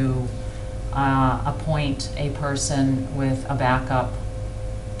to appoint a person with a backup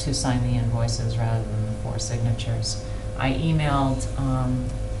to sign the invoices rather than the 4 signatures. I emailed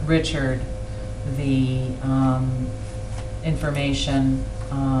Richard the information,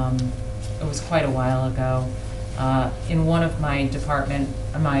 it was quite a while ago, In one of my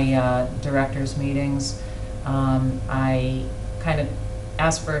directors' meetings, I kind of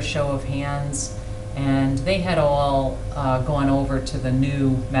asked for a show of hands, and they had all gone over to the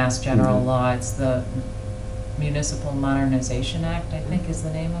new Mass General Mhm. Law. It's the Municipal Modernization Act, I think is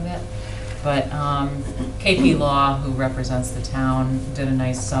the name of it. But KP Law, who represents the town, did a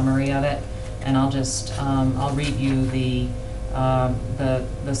nice summary of it, and I'll just, I'll read you the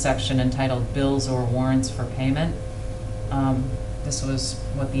section entitled Bills or Warrants for Payment. This was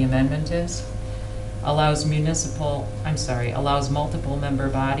what the amendment is. Allows multiple member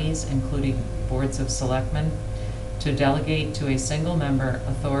bodies, including boards of selectmen, to delegate to a single member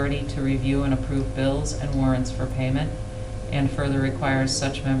authority to review and approve bills and warrants for payment, and further requires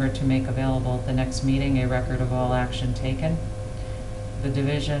such member to make available at the next meeting a record of all action taken. The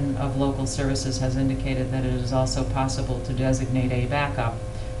Division of Local Services has indicated that it is also possible to designate a backup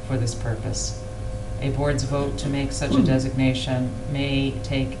for this purpose. A board's vote to make such a designation may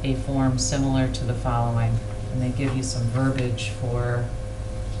take a form similar to the following, and they give you some verbiage for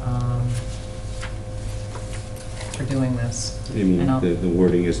doing this. You mean And I'll- the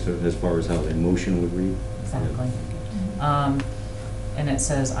wording as to, as far as how the motion would read? Exactly. And it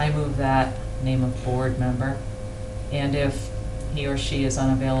says, I move that, name of board member, and if he or she is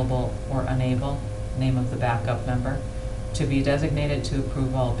unavailable or unable, name of the backup member, to be designated to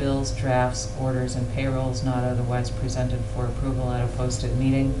approve all bills, drafts, orders, and payrolls not otherwise presented for approval at a posted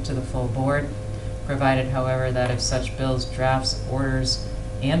meeting to the full board, provided, however, that if such bills, drafts, orders,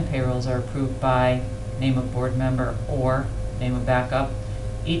 and payrolls are approved by name of board member or name of backup,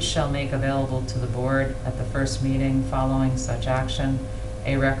 each shall make available to the board at the first meeting following such action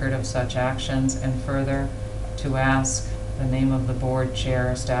a record of such actions, and further to ask the name of the board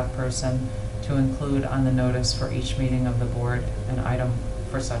chair or staff person to include on the notice for each meeting of the board an item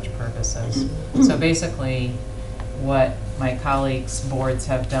for such purposes. So basically, what my colleagues' boards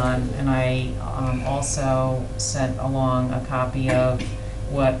have done, and I also sent along a copy of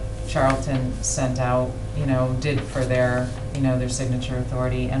what Charlton sent out, did for their, their signature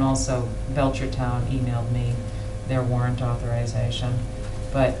authority, and also Belchertown emailed me their warrant authorization.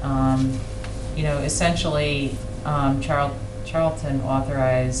 But, essentially, Charlton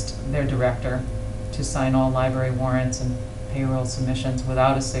authorized their director to sign all library warrants and payroll submissions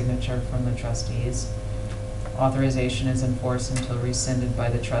without a signature from the trustees. Authorization is enforced until rescinded by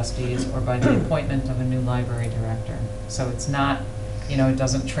the trustees or by the appointment of a new library director. So it's not, it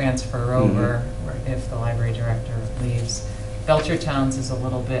doesn't transfer over if the library director leaves. Belchertown's is a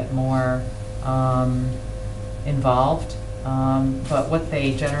little bit more involved, but what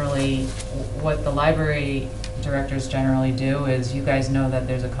the library directors generally do is, you guys know that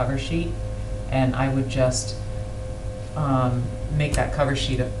there's a cover sheet, and I would just make that cover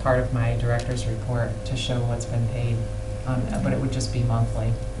sheet a part of my director's report to show what's been paid, but it would just be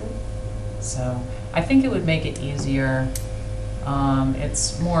monthly. So I think it would make it easier.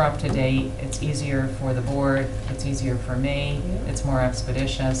 It's more up to date, it's easier for the board, it's easier for me, it's more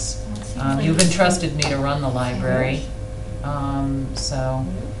expeditious. You've entrusted me to run the library, so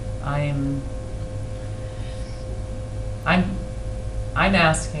I'm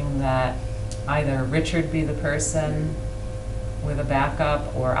asking that either Richard be the person with a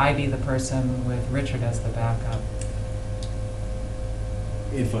backup, or I be the person with Richard as the backup.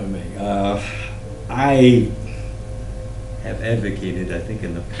 If I may, I have advocated, I think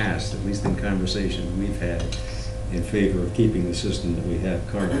in the past, at least in conversations we've had, in favor of keeping the system that we have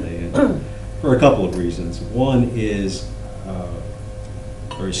currently, and for a couple of reasons. One is,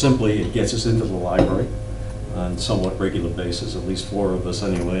 very simply, it gets us into the library on a somewhat regular basis, at least 4 of us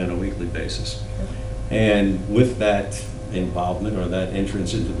anyway, on a weekly basis. And with that involvement, or that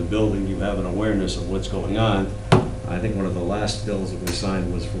entrance into the building, you have an awareness of what's going on. I think one of the last bills that we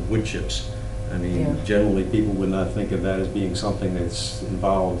signed was for wood chips. I mean, generally people would not think of that as being something that's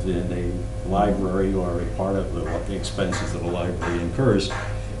involved in a library or a part of the expenses that a library incurs.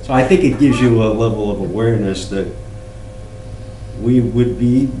 So I think it gives you a level of awareness that we would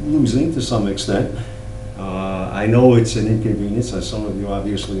be losing to some extent. I know it's an inconvenience, as some of you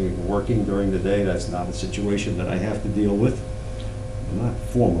obviously are working during the day. That's not a situation that I have to deal with, not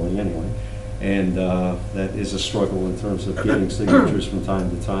formally anyway. And that is a struggle in terms of getting signatures from time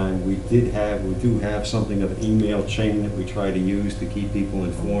to time. We do have something of an email chain that we try to use to keep people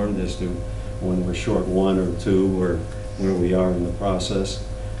informed as to when we're short 1 or 2 or where we are in the process.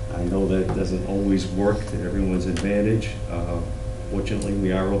 I know that doesn't always work to everyone's advantage. Fortunately,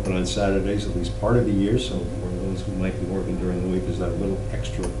 we are open on Saturdays at least part of the year, so for those who might be working during the week, there's that little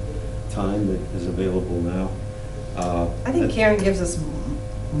extra time that is available now. I think Karen gives us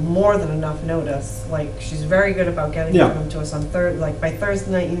more than enough notice. Like, she's very good about getting Yeah. them to us on like by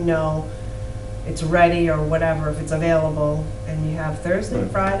Thursday night, you know, it's ready or whatever, if it's available. And you have Thursday,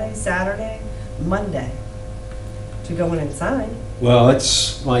 Right. Friday, Saturday, Monday to go in and sign. Well,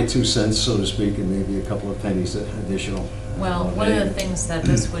 that's my 2 cents, so to speak, and maybe a couple of pennies additional. Well, one of the things that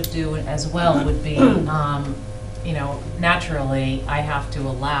this would do as well would be, you know, naturally, I have to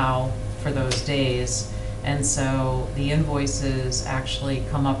allow for those days. And so the invoices actually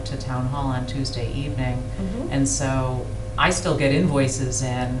come up to town hall on Tuesday evening. And so I still get invoices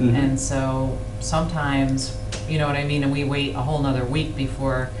in. Mhm. And so sometimes, you know what I mean, and we wait a whole nother week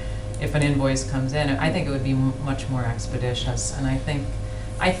before, if an invoice comes in, I think it would be much more expeditious. And I think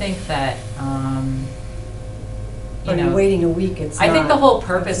that, you But you're know, waiting a week, it's not. I think the whole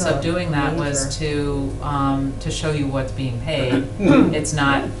purpose it's of not doing that was major. to show you what's being paid. It's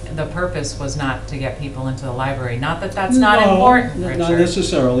not, the purpose was not to get people into the library. Not that that's not No, important, Not Richard.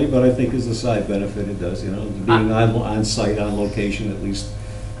 necessarily, but I think as a side benefit it does, you know, being on site, on location, at least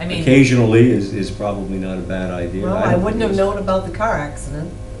I mean, occasionally is probably not a bad idea. Well, I don't wouldn't think have it's- known about the car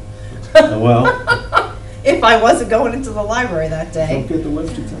accident Well, if I wasn't going into the library that don't day. get the web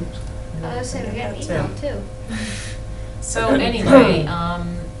 2 times. I was saying, we got an That's email it. too. so anyway,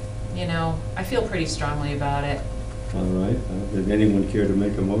 you know, I feel pretty strongly about it. All right, did anyone care to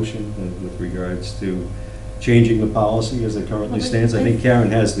make a motion with regards to changing the policy as it currently Well, stands? I think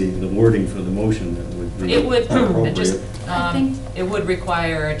Karen has the wording for the motion that would be It would, it just, appropriate. I think- it would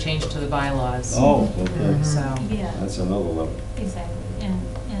require a change to the bylaws. Oh, okay, So, Yeah, that's another level. exactly.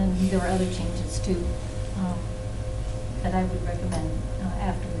 And there were other changes too, that I would recommend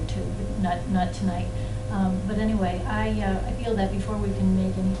afterward too, but not tonight. But anyway, I feel that before we can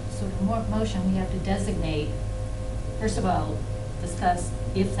make any sort of more motion, we have to designate, first of all, discuss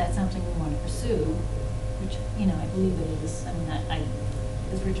if that's something we want to pursue, which, you know, I believe it is. I mean,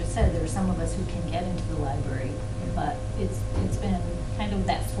 as Richard said, there are some of us who can get into the library, but it's been kind of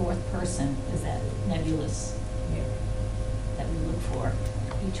that fourth person is that nebulous that we look for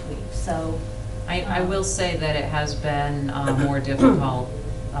each week, so. I will say that it has been more difficult.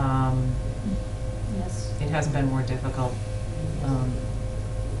 Yes. It has been more difficult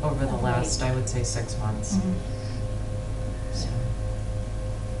over the last, I would say, 6 months. Mhm. So,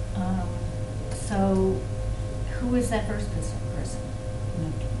 So, who is that first person? You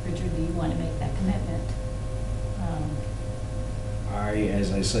know, Richard, do you want to make that commitment?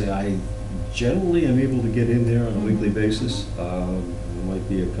 As I say, I generally am able to get in there on a weekly basis. There might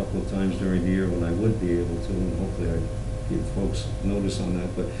be a couple of times during the year when I would be able to, and hopefully I give folks notice on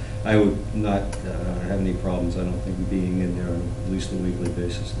that, but I would not have any problems, I don't think, being in there on at least a weekly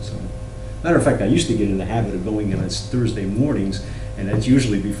basis and so on. Matter of fact, I used to get in the habit of going in on Thursday mornings, and that's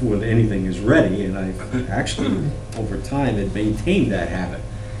usually before anything is ready, and I've actually, over time, had maintained that habit.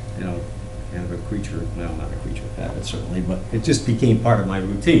 You know, kind of a creature, well, not a creature of habit certainly, but it just became part of my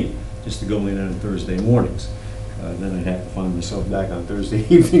routine, just to go in on Thursday mornings. Then I'd have to find myself back on Thursday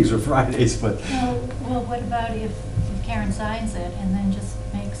evenings or Fridays, but Well, what about if Karen signs it and then just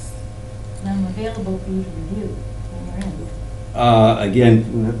makes them available for you to review when you're in?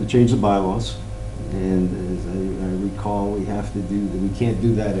 again, we have to change the bylaws, and as I recall, we have to we can't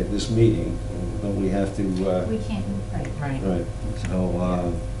do that at this meeting, but we have to, We can't, right. right. right,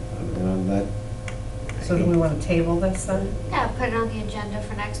 so, and I'm not, So do we want to table this then? Yeah, put it on the agenda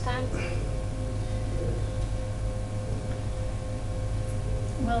for next time.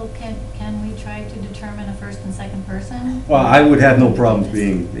 Well, can we try to determine a first and second person? well, I would have no problems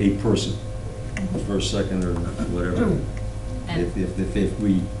being a person, first, second, or whatever, And if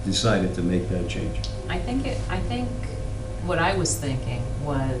we decided to make that change. I think what I was thinking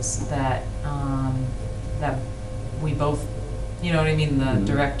was that, that we both, you know what I mean, the Mhm.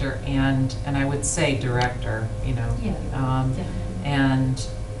 director and I would say director, you know. Yeah, definitely. And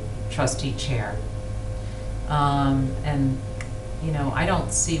trustee chair. And, you know, I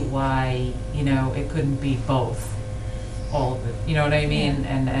don't see why, you know, it couldn't be both, all of it, you know what I mean?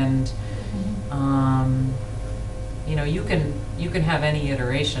 And, Mhm. you know, you can have any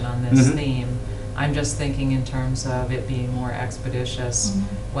iteration on this Mhm. theme. I'm just thinking in terms of it being more expeditious Mhm.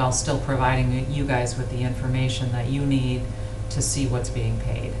 while still providing you guys with the information that you need to see what's being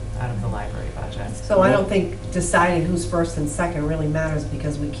paid out of the library budget. So I don't think deciding who's first and second really matters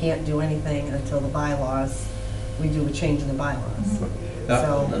because we can't do anything until the bylaws, we do a change in the bylaws. Mhm.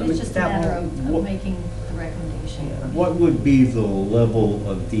 So It's just a that matter won't- of making the recommendation. Yeah. What would be the level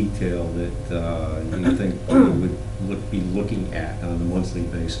of detail that you think we would be looking at on a monthly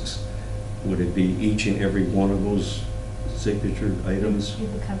basis? Would it be each and every one of those signature items?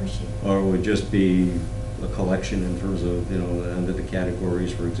 Give the cover sheet. Or would it just be a collection in terms of, you know, under the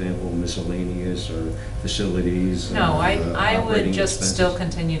categories, for example, miscellaneous or facilities? No, I operating would just expenses? still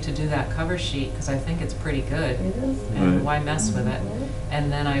continue to do that cover sheet, because I think it's pretty good. It is. And Right. why mess with it?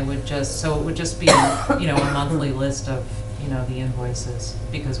 And then I would just, so it would just be, you know, a monthly list of, you know, the invoices,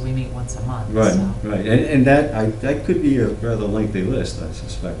 because we meet once a month, Right, so. right, and that could be a rather lengthy list, I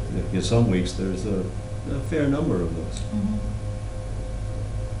suspect. In some weeks, there's a fair number of those. Mhm.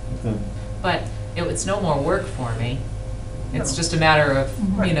 Okay. But it's no more work for me. It's No. just a matter of,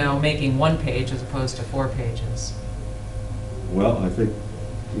 Mhm. you know, making one page as opposed to 4 pages. Well, I think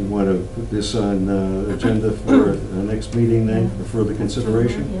we want to put this on agenda for our next meeting then, for further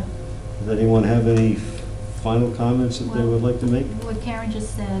consideration. Yeah. Does anyone have any final comments that they would like to make? What Karen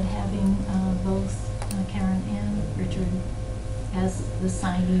just said, having both Karen and Richard as the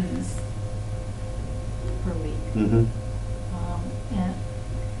signees per week. Mm-hmm. And,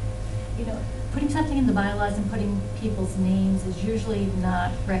 you know, putting something in the bylaws and putting people's names is usually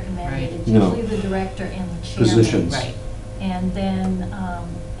not recommended. Right. It's No. usually the director and the chairman. Positions. Right. And then,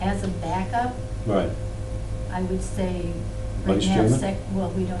 as a backup, Right. I would say, right Vice now, chairman?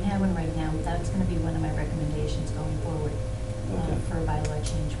 well, we don't have one right now, but that's gonna be one of my recommendations going forward Okay. for a bylaw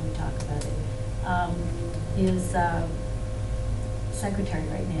change when we talk about it. Is secretary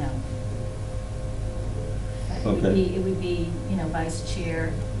right now. But Okay. It would be, you know, vice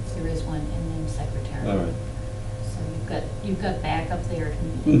chair, if there is one, and then secretary. All right. So you've got backup there if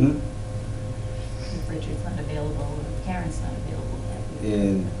needed. Mm-hmm. If Richard's not available, or if Karen's not available that week.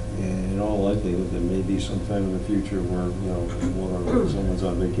 And in all likelihood, there may be some time in the future where, you know, someone's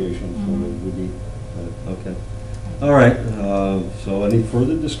on vacation, so Mhm. we need, okay. All right, so any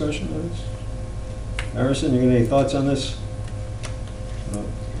further discussion on this? Harrison, you got any thoughts on this? No?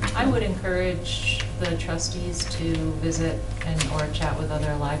 I would encourage the trustees to visit and or chat with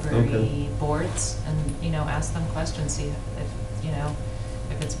other library Okay. boards and, you know, ask them questions, see if, you know,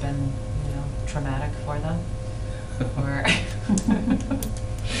 if it's been, you know, traumatic for them. Or,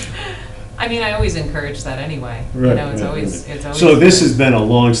 I mean, I always encourage that anyway. You Right, know, it's right, always, right. it's always. So this has been a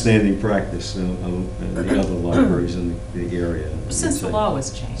long-standing practice in the other libraries in the area? Since the law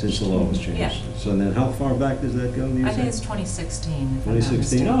was changed. Since the law was changed? Yeah. So then how far back does that go, do you I think say? it's 2016, if I'm not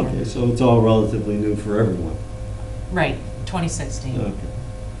 2016, mistaken. okay, so it's all relatively new for everyone. Right, 2016. Okay.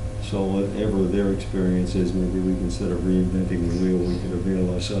 So whatever their experience is, maybe we can, instead of reinventing the wheel, we could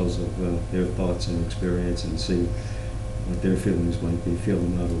avail ourselves of their thoughts and experience and see what their feelings might be, feel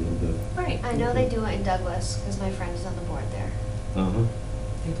them out a little bit. Right. I know they do it in Douglas, because my friend is on the board there. Uh-huh.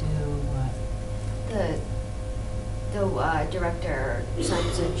 They do what? The director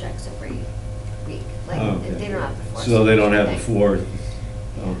signs in checks every week. Like, Okay. they don't have the force. So they don't have the thing. four,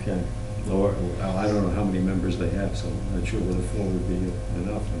 okay. Or, I don't know how many members they have, so I'm not sure whether four would be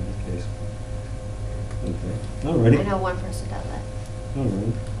enough in that case. Okay, all righty. I know one person does it. All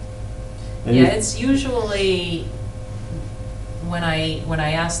right. Yeah, it's usually, when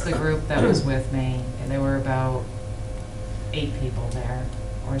I asked the group that was with me, and there were about 8 people there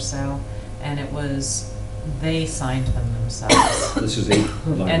or so, and it was, they signed them themselves. This is 8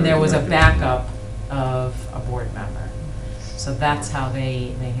 library And there was a directors. backup of a board member. So that's how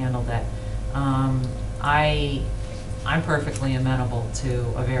they handled it. I'm perfectly amenable to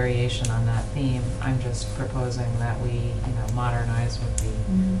a variation on that theme. I'm just proposing that we, you know, modernize with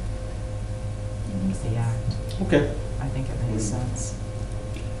Mhm. It makes the sense. act. Okay. I think it makes sense.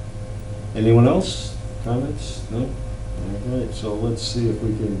 Anyone else? Comments? No? All right, so let's see if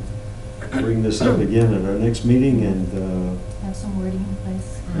we can bring this up again at our next meeting and Have some wording in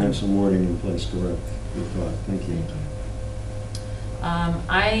place. have some wording in place, correct? Good thought, thank you. Thank you.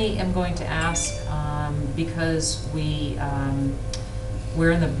 I am going to ask, because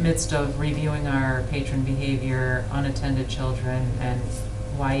we're in the midst of reviewing our patron behavior, unattended children, and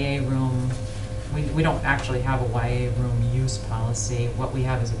YA room. We don't actually have a YA room use policy. What we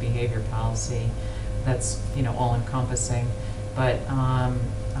have is a behavior policy that's, you know, all encompassing. But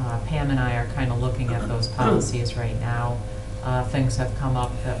Pam and I are kind of looking at those policies right now. Things have come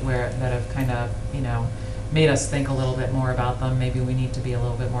up that have kind of, you know, made us think a little bit more about them. Maybe we need to be a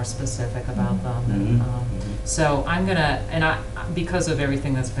little bit more specific about them. And, so I'm gonna, and because of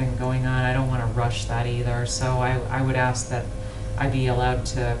everything that's been going on, I don't want to rush that either. So I would ask that I be allowed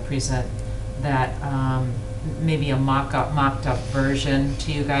to present that, maybe a mocked up version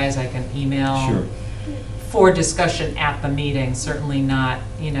to you guys. I can email. Sure. For discussion at the meeting, certainly not,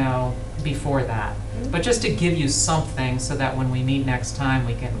 you know, before that. But just to give you something so that when we meet next time,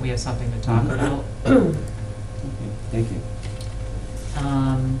 we have something to talk about. Okay, thank you.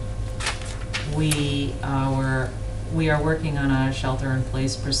 We are working on a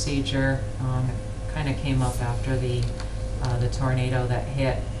shelter-in-place procedure, kind of came up after the tornado that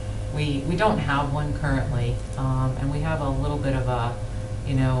hit. We don't have one currently, and we have a little bit of a,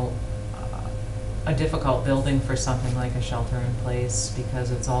 you know, a difficult building for something like a shelter in place because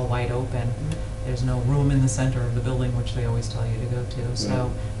it's all wide open. There's no room in the center of the building, which they always tell you to go to.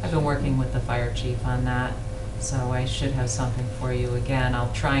 So I've been working with the fire chief on that. So I should have something for you again.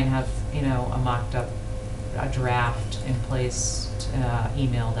 I'll try and have, you know, a mocked up, a draft in place,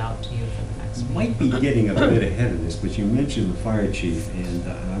 emailed out to you for the next meeting. Might be getting a bit ahead of this, but you mentioned the fire chief,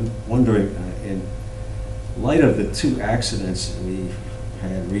 and I'm wondering, in light of the 2 accidents we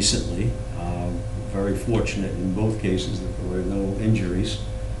had recently, very fortunate in both cases that there were no injuries.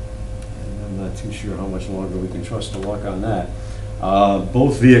 And I'm not too sure how much longer we can trust to luck on that.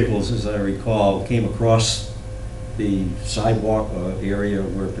 Both vehicles, as I recall, came across the sidewalk area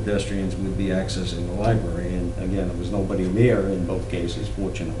where pedestrians would be accessing the library. And again, there was nobody there in both cases,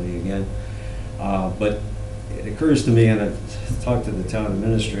 fortunately, again. But it occurs to me, and I've talked to the town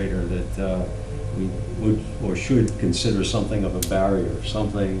administrator, that we would or should consider something of a barrier,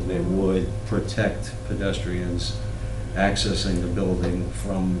 something that would protect pedestrians accessing the building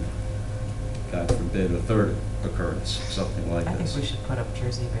from, God forbid, a third occurrence, something like I this. think we should put up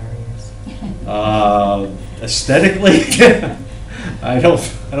Jersey barriers. Aesthetically, I don't I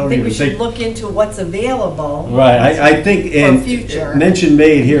think even we should think. look into what's available. Right, I think, and future. mention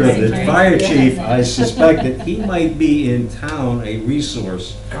made here, the Right. fire Yeah. chief, I suspect that he might be in town a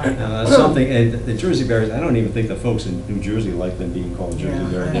resource, something, and the Jersey Bears, I don't even think the folks in New Jersey like them being called Jersey Yeah.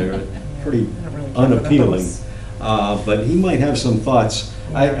 Bears, they're pretty I don't really care for unappealing. those. But he might have some thoughts.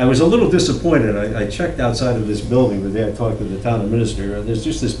 I was a little disappointed. I checked outside of this building the day I talked to the town administrator. There's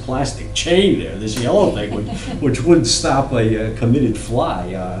just this plastic chain there, this yellow thing, which wouldn't stop a committed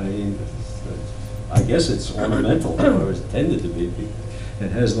fly. I mean, I guess it's ornamental, or it's intended to be.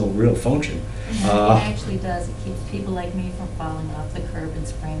 It has no real function. It actually does. It keeps people like me from falling off the curb and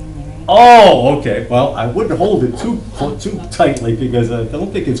spraining their ankles. Oh, okay. Well, I wouldn't hold it too tightly because I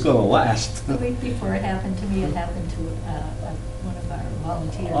don't think it's going to last. The week before it happened to me, it happened to one of our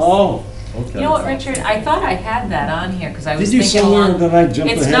volunteers. Oh, okay. You know what, Richard, I thought I had that on here, because I was Did you thinking somewhere along. that I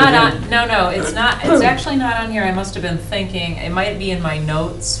jumped It's ahead not again? on, no, it's not, it's actually not on here, I must have been thinking, it might be in my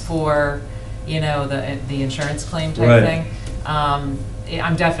notes for, you know, the insurance claim type Right. thing.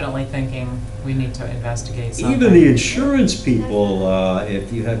 I'm definitely thinking we need to investigate something. Even the insurance people,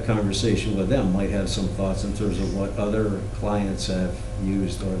 if you had conversation with them, might have some thoughts in terms of what other clients have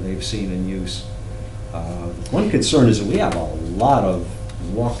used or they've seen in use. One concern is that we have a lot of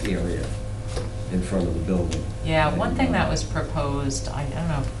walk area in front of the building. Yeah, one thing that was proposed, I don't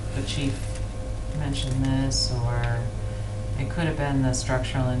know if the chief mentioned this, or it could have been the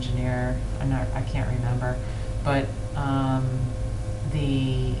structural engineer, I can't remember, but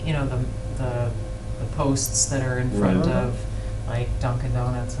you know, the posts that are in front Right. of like Dunkin'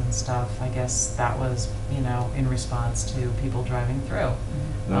 Donuts and stuff, I guess that was, you know, in response to people driving through.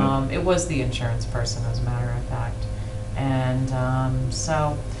 Right. It was the insurance person, as a matter of fact. And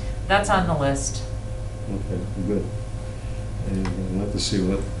so that's on the list. Okay, good. And we'll have to see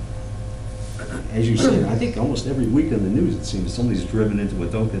what, as you said, I think almost every week in the news, it seems somebody's driven into a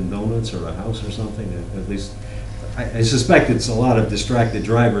Dunkin' Donuts or a house or something, at least, I suspect it's a lot of distracted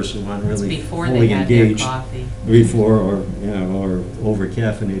drivers who aren't It's really before they fully had their engaged. coffee. Before, or, you know, or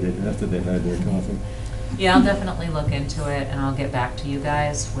over-caffeinated after they've had their coffee. Yeah, I'll definitely look into it, and I'll get back to you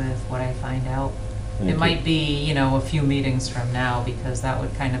guys with what I find out. Thank It you. might be, you know, a few meetings from now, because that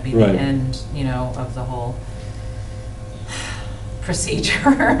would kind of be the Right. end, you know, of the whole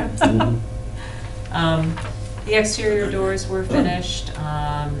procedure. Mhm. The exterior doors were finished,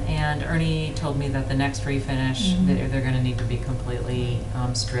 and Ernie told me that the next refinish, Mhm. they're gonna need to be completely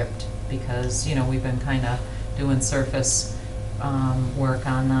stripped, because, you know, we've been kind of doing surface work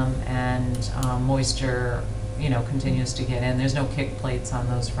on them, and moisture, you know, continues to get in. There's no kick plates on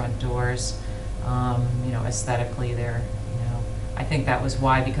those front doors. You know, aesthetically, they're, you know, I think that was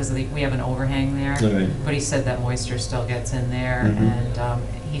why, because of we have an overhang there. Right. But he said that moisture still gets in there, Mhm. and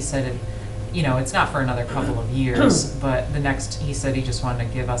he said, you know, it's not for another couple of years, but he said he just wanted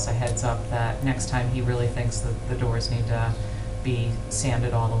to give us a heads up that next time he really thinks that the doors need to be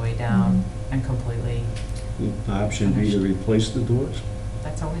sanded all the way down and completely, The option be to replace the doors?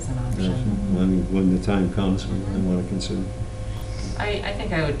 that's always an I option. mean, when the time comes, we want to consider. I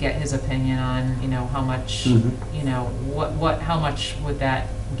think I would get his opinion on, you know, how much, Mhm. you know, how much would that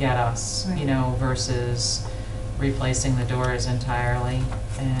get us, you Right. know, versus replacing the doors entirely,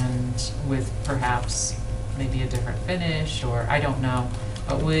 and with perhaps maybe a different finish, or I don't know.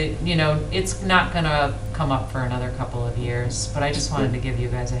 But it's not gonna come up for another couple of years, but I just wanted to give you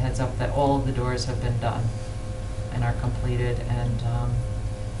guys a heads up that all of the doors have been done and are completed, and,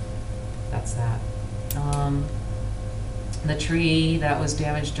 that's that. The tree that was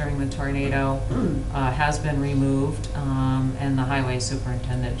damaged during the tornado has been removed, and the highway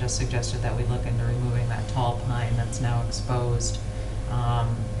superintendent just suggested that we look into removing that tall pine that's now exposed.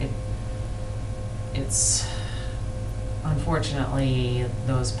 It's unfortunately,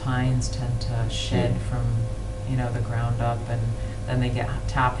 those pines tend to shed from, the ground up, and then they get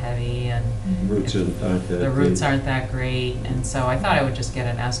top heavy, and Roots aren't that the roots good. aren't that great, and so I thought I would just get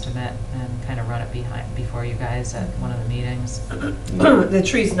an estimate and kind of run it before you guys at one of the meetings. The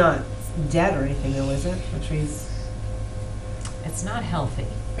tree's not dead or anything though, is it? The tree's, It's not healthy.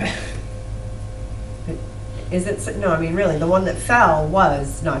 is it, no, I mean, really, the one that fell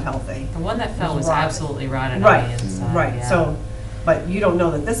was not healthy. The one that fell It was was rotted. absolutely rotted on Right, the inside. right, yeah. so, but you don't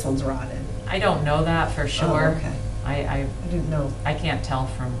know that this one's rotted? I don't know that for sure. Oh, okay. I didn't know. I can't tell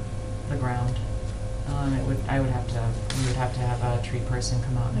from the ground. We would have to have a tree person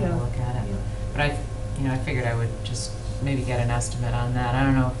come out and have a Yeah. look at it. Yeah. But I figured I would just maybe get an estimate on that. I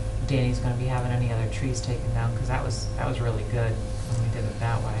don't know if Danny's gonna be having any other trees taken down, because that was really good when we did it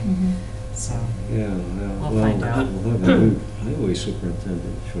that way. Mhm. So, Yeah, We'll well, find out. we'll have a new highway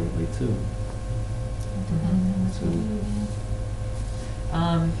superintendent shortly, too.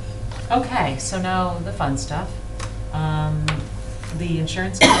 Okay, so now the fun stuff. The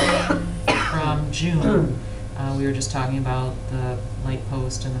insurance claim from June, we were just talking about the light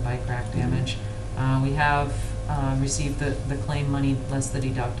post and the bike rack damage. We have received the claim money less the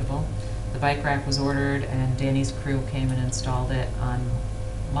deductible. The bike rack was ordered, and Danny's crew came and installed it on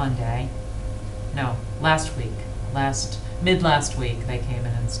Monday. No, last week. Mid-last week, they came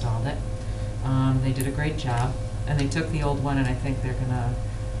and installed it. They did a great job, and they took the old one, and I think they're gonna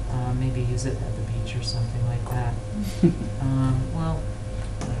maybe use it at the beach or something like that. Well,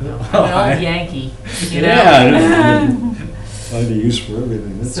 I don't know. I'm an old Yankee, you know? Yeah, find a use for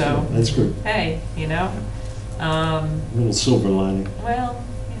everything, that's So- good, that's good. Hey, Little silver lining. well,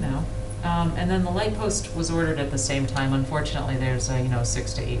 and then the light post was ordered at the same time. Unfortunately, there's a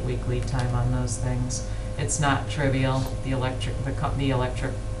 6 to 8 week lead time on those things. It's not trivial. The electric company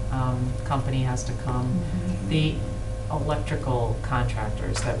has to come. The electrical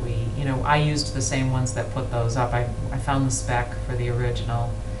contractors that I used the same ones that put those up. I found the spec for the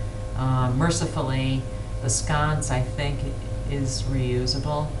original. Mercifully, the sconce, I think, is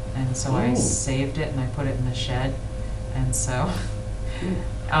reusable, and so I Oh. saved it and I put it in the shed, and so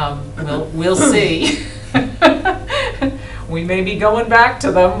we'll see. We may be going back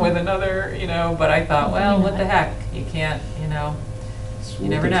to them with another, but I thought, well, what the heck, you can't, It's You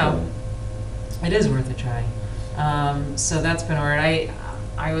never worth a know. It is worth a try. So that's been ordered.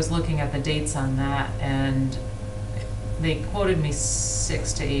 I was looking at the dates on that, and they quoted me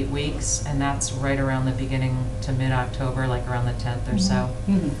 6 to 8 weeks, and that's right around the beginning to mid-October, like around the 10th or so.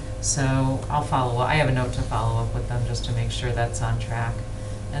 So I'll follow up. I have a note to follow up with them just to make sure that's on track.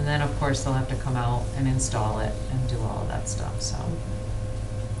 And then, of course, they'll have to come out and install it and do all of that stuff, so.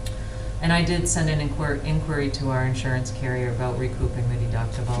 And I did send an inquiry to our insurance carrier about recouping the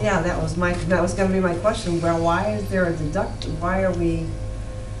deductible. Yeah, that was gonna be my question. Well, why is there a why are we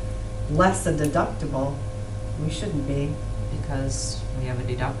less a deductible? We shouldn't be. Because we have a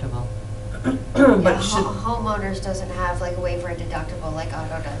deductible. But Yeah, should, homeowners doesn't have like a waiver of deductible like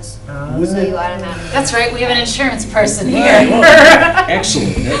auto does. Wouldn't So it- you automatically. That's right, we have an insurance person here.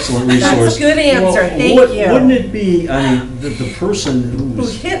 Excellent resource. That's a good answer, Well, thank you. Wouldn't it be, the person Who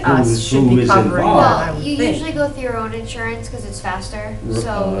hit us should be who is covering involved? that. I Well, would you think. usually go through your own insurance because it's faster, so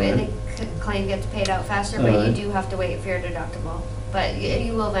Alright. and the claim gets paid out faster, but you Alright. do have to wait for your deductible. But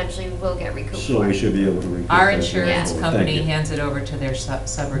you will eventually get recouped So for we it. should be able to recoup Our that. insurance Yeah. company Thank you. hands it over to their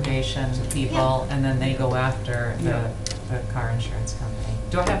subrogation people, and then they go after the car insurance company.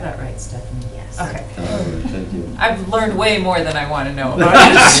 Do I have that right, Stephanie? Yes. Okay. All right, thank you. I've learned way more than I want to know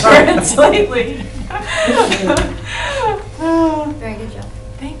about insurance lately. Very good job.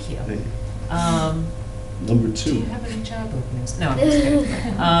 Thank you. Thank you. Do Number you 2. have any job openings? No, I'm just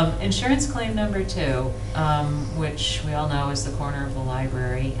kidding. Insurance claim number 2, which we all know is the corner of the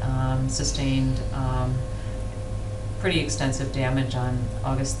library, sustained pretty extensive damage on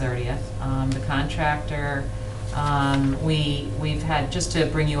August 30th. The contractor, we've had, just to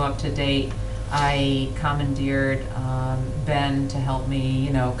bring you up to date, I commandeered Ben to help me,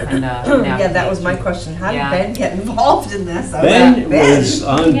 you know, kind of Yeah, that was my question. How did Yeah. Ben get involved in this? I Ben Ben. was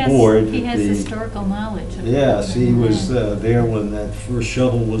on board. He has at the- historical knowledge. of Yes, he it. was there when that first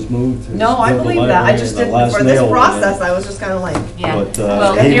shovel was moved. to No, I build the believe that. I library just and the didn't, last for this nail went in. process, I was just kind of like, Yeah, But,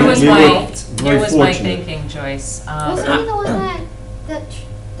 well, hey, here was we were my, very here was my fortunate. thinking, Joyce. Wasn't he the one that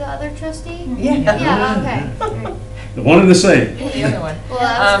the other trustee? yeah. Yeah, okay. Alright. The one and the same. The other one. Well,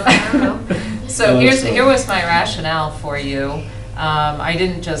 that was, I don't know. So Well, so- here was my rationale for you. I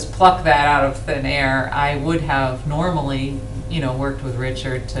didn't just pluck that out of thin air. I would have normally, you know, worked with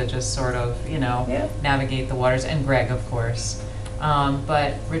Richard to just sort of, you know, Yeah. navigate the waters, and Greg, of course.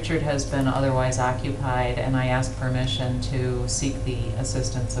 But Richard has been otherwise occupied, and I asked permission to seek the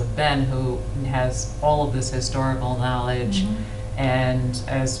assistance of Ben, who has all of this historical knowledge. Mhm. And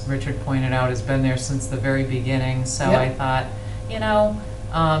as Richard pointed out, has been there since the very beginning. So Yep. I thought, you know,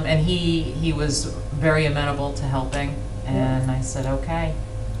 and he was very amenable to helping, and I said, okay.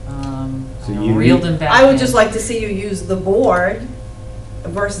 So I you reeled need- him back I would in. just like to see you use the board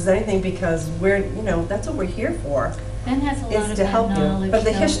versus anything, because we're, you know, that's what we're here for, Ben has a lot is of to help that you. knowledge. But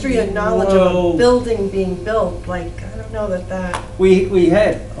the though. history and knowledge of Well- a building being built, like, I don't know that, We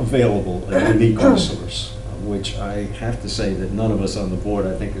had available a unique resource, which I have to say that none of us on the board,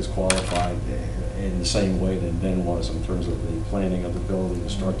 I think, is qualified in the same way that Ben was in terms of the planning of the building, the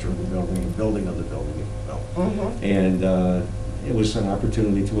structure of the building of the building, if you will. And it was an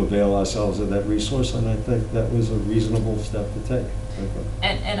opportunity to avail ourselves of that resource, and I think that was a reasonable step to take.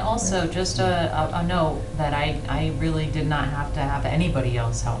 And also, just a note that I really did not have to have anybody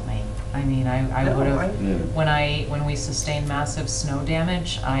else help me. I mean, I No, would I- have, when we sustained massive snow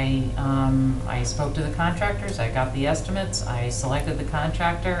damage, I spoke to the contractors, I got the estimates, I selected the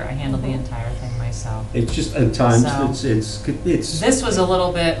contractor, I handled the entire thing myself. It's just, at times, So- it's. This was a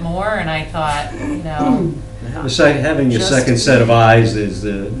little bit more, and I thought, you know, Having a Just- second set of eyes is,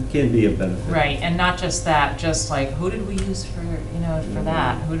 can be a benefit. right, and not just that, just like, who did we use for, you know, for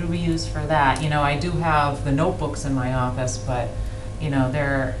that? Who did we use for that? You know, I do have the notebooks in my office, but, you know,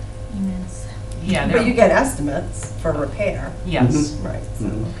 they're, Immense. yeah, but you they're, get estimates for repair. yes. Mhm. Right, so,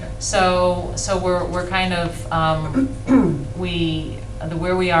 Mhm. okay. So we're kind of,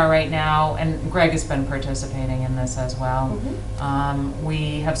 where we are right now, and Greg has been participating in this as well.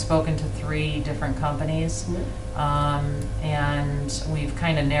 We have spoken to 3 different companies, and we've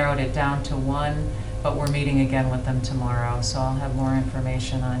kind of narrowed it down to 1, but we're meeting again with them tomorrow, so I'll have more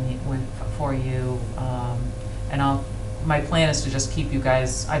information for you, and my plan is to just keep you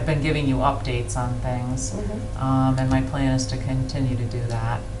guys, I've been giving you updates on things, and my plan is to continue to do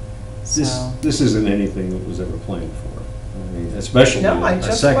that. So, This isn't anything that was ever planned for. I mean, especially No, I a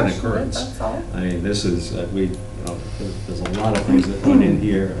just second questioned it, occurrence. that's all. I mean, this is, there's a lot of things that went in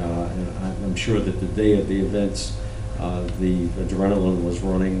here, and I'm sure that the day of the events, the adrenaline was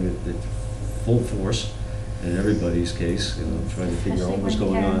running at full force in everybody's case, trying to figure out what's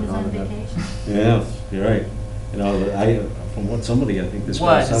Especially going when on. Karen was how on to have- vacation. Yeah, you're right. From what somebody, I think this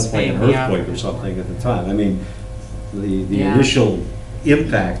Was sounds like an being, yeah. earthquake or something at the time. I mean, the Yeah. initial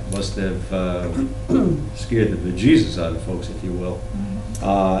impact must have scared the bejesus out of folks, if you will.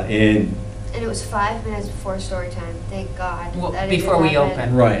 And, And it was 5 minutes before story time, thank God. Well, that it didn't before we happen.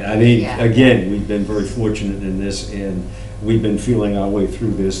 open. right, I mean, Yeah. again, we've been very fortunate in this, and we've been feeling our way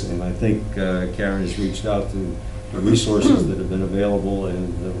through this, and I think Karen has reached out to the resources that have been available,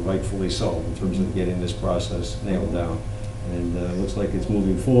 and rightfully so, in terms of getting this process nailed down. And it looks like it's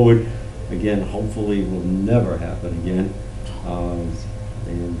moving forward. Again, hopefully will never happen again.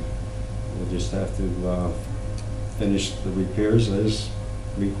 And we'll just have to finish the repairs as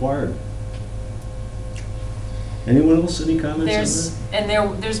required. Anyone else, any comments on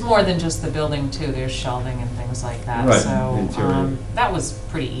that? there's more than just the building too, there's shelving and things like that. Right, So, interior. that was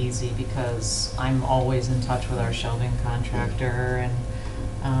pretty easy because I'm always in touch with our shelving contractor,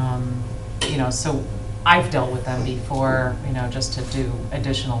 and, you know, so I've dealt with them before, you know, just to do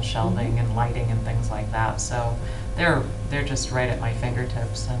additional shelving and lighting and things like that. So they're just right at my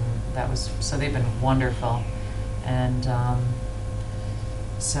fingertips, and so they've been wonderful. And,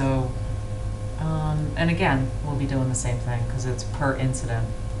 and again, we'll be doing the same thing because it's per incident,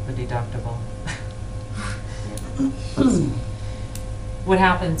 the deductible. What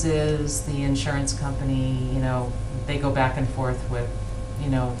happens is the insurance company, you know, they go back and forth with, you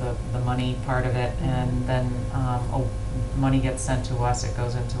know, the money part of it, and then money gets sent to us, it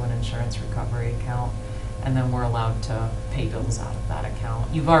goes into an insurance recovery account, and then we're allowed to pay bills out of that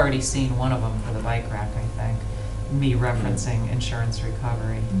account. You've already seen one of them for the bike rack, I think, me referencing insurance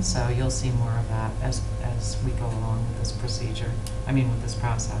recovery. So you'll see more of that as we go along with this procedure, with this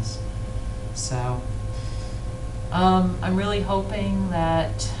process. So, I'm really hoping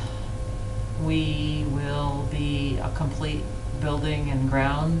that we will be a complete building and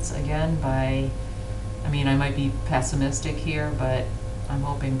grounds again by, I mean, I might be pessimistic here, but I'm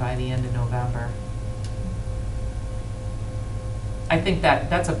hoping by the end of November. I think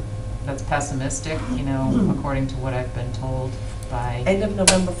that's pessimistic, you know, according to what I've been told by, End of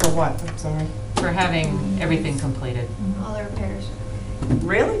November for what? I'm sorry. for having everything completed. All the repairs and everything.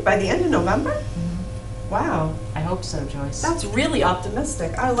 Really? By the end of November? Wow. I hope so, Joyce. That's really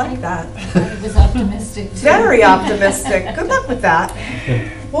optimistic. I like that. I was optimistic too. Very optimistic. Good luck with that.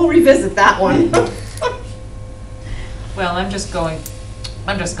 We'll revisit that one. Well, I'm just going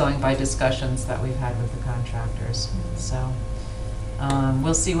by discussions that we've had with the contractors, so,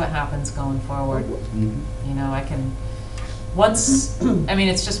 we'll see what happens going forward. Mhm. You know, I can, once, I mean,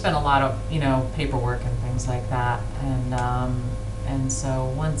 it's just been a lot of, you know, paperwork and things like that, and so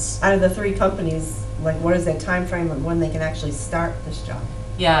once, Out of the 3 companies, like what is their time frame of when they can actually start this job?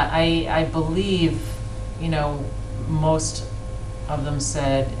 yeah, I believe, you know, most of them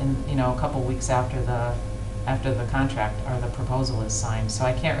said a couple weeks after the contract or the proposal is signed, so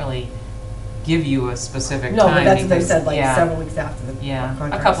I can't really give you a specific No, time. but that's what they because- said, like yeah, several weeks after the Yeah,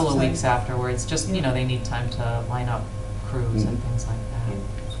 contract. a couple of weeks afterwards, just, you Yeah. know, they need time to line up crews and Mhm. things like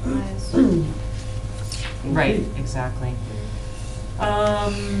that. Nice. Right, exactly.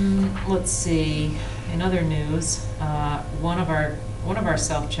 Let's see, in other news, one of our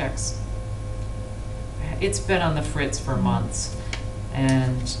self-checks, it's been on the fritz for months,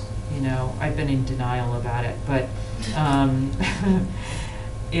 and, you know, I've been in denial about it, but,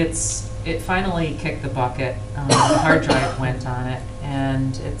 it finally kicked the bucket. The hard drive went on it,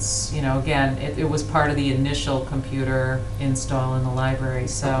 and it's, you know, again, it was part of the initial computer install in the library,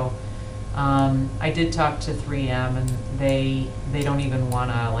 so I did talk to 3M, and they don't even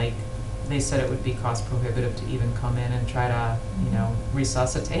wanna, like, they said it would be cost prohibitive to even come in and try to, you know,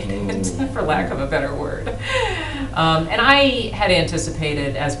 resuscitate it, for lack of a better word. And I had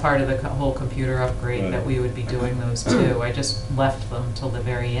anticipated, as part of the whole computer upgrade, Right. that we would be doing those too. I just left them till the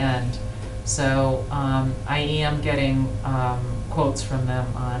very end. So I am getting quotes from them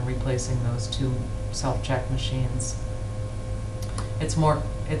on replacing those 2 self-check machines. It's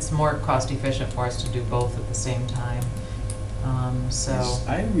more cost efficient for us to do both at the same time. So. As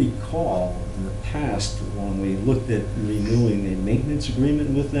I recall in the past, when we looked at renewing the maintenance agreement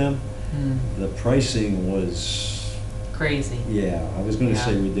with them, the pricing was, Crazy. yeah, I was gonna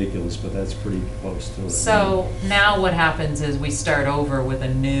say Yeah. ridiculous, but that's pretty close to it. So now what happens is we start over with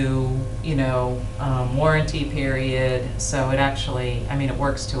a new, you know, warranty period. So it actually, I mean, it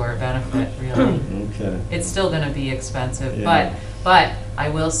works to our benefit, really. Okay. It's still gonna be expensive, Yeah. but I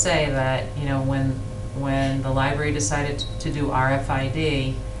will say that, you know, when the library decided to do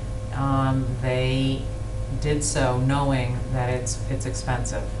RFID, they did so knowing that it's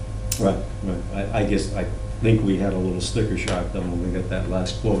expensive. Right, right. I guess, I think we had a little sticker shock though when we got that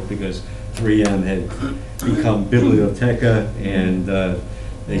last quote, because 3M had become Biblioteca, and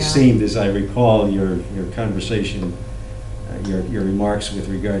they Yeah. seemed, as I recall, your conversation, your remarks with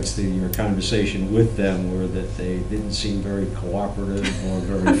regards to your conversation with them were that they didn't seem very cooperative or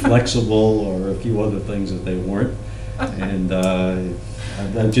very flexible, or a few other things that they weren't. And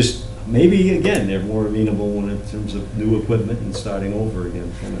I'm just, maybe, again, they're more amenable when in terms of new equipment and starting over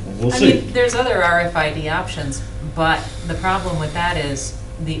again, kind of thing. We'll I see. mean, there's other RFID options, but the problem with that is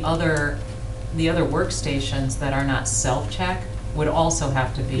the other workstations that are not self-check would also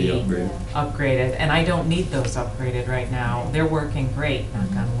have to be Be upgraded. upgraded, and I don't need those upgraded right now. They're working great,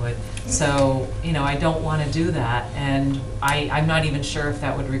 knock on wood. So, you know, I don't want to do that, and I'm not even sure if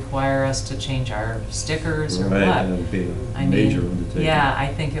that would require us to change our stickers or Right, what. that would be I a mean, major undertaking. yeah, I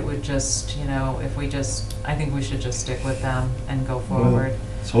think it would just, you know, I think we should just stick with them and go forward.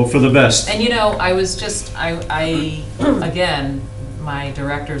 Let's hope for the best. And you know, I again, my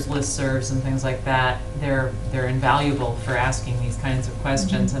director's listservs and things like that, they're invaluable for asking these kinds of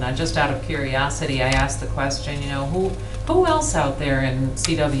questions. And just out of curiosity, I asked the question, you know, who else out there in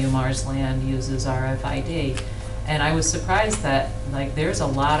CW Marsland uses RFID? And I was surprised that, like, there's a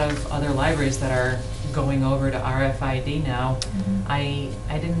lot of other libraries that are going over to RFID now. I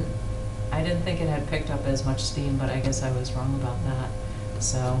didn't think it had picked up as much steam, but I guess I was wrong about that.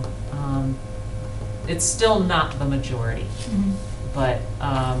 So, it's still not the majority. But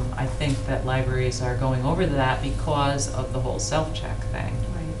I think that libraries are going over to that because of the whole self-check thing.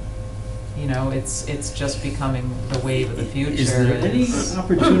 Right. you know, it's just becoming the wave of the future. Is there any is-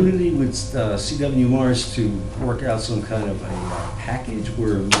 opportunity with CW Mars to work out some kind of a package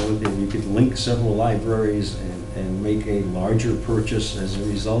where you could link several libraries and make a larger purchase as a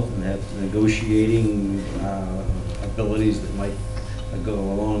result and have negotiating abilities that might go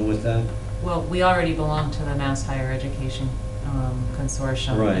along with that? Well, we already belong to the Mass Higher Education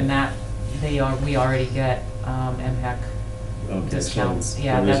Consortium. Right. And that, we already get MHEC Okay, so discounts.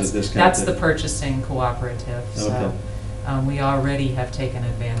 Yeah, there is a that's discount the there. purchasing cooperative, so we already have taken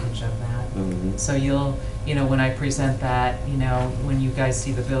advantage of that. Mhm. So you'll, you know, when I present that, you know, when you guys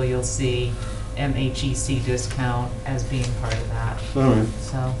see the bill, you'll see MHEC discount as being part of that, All right,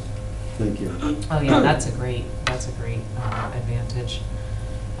 so. thank you. Oh, yeah, that's a great advantage.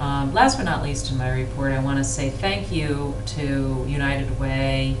 Last but not least in my report, I want to say thank you to United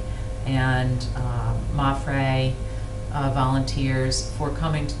Way and Mafre volunteers for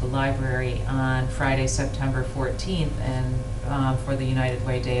coming to the library on Friday, September 14th, and for the United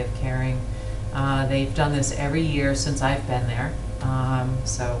Way Day of Caring. They've done this every year since I've been there,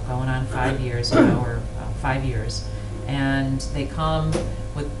 so going on 5 years now, or 5 years. And they come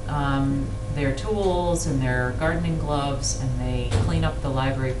with their tools and their gardening gloves, and they clean up the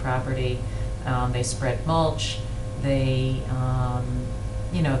library property. They spread mulch. They,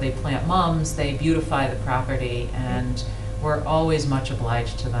 you know, they plant mums. They beautify the property, and we're always much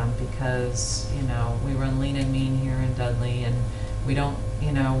obliged to them because, you know, we run lean and mean here in Dudley, and we don't,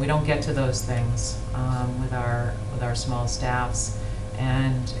 you know, we don't get to those things with our small staffs,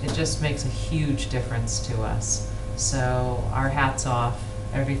 and it just makes a huge difference to us. So our hats off.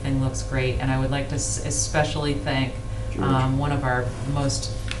 Everything looks great, and I would like to especially thank one of our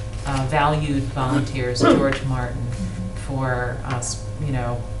most valued volunteers, George Martin, for us, you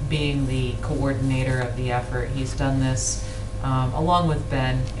know, being the coordinator of the effort. He's done this along with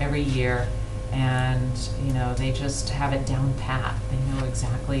Ben every year, and you know, they just have it down pat. They know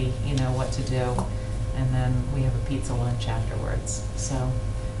exactly, you know, what to do, and then we have a pizza lunch afterwards. So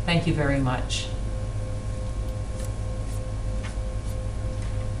thank you very much.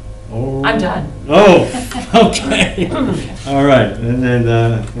 Oh. I'm done. Oh, okay. All right, and then,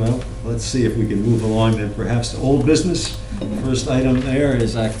 well, let's see if we can move along then perhaps to old business. First item there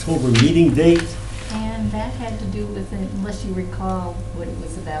is October meeting date. And that had to do with, unless you recall what it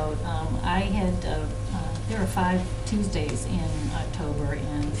was about, I had, there are 5 Tuesdays in October,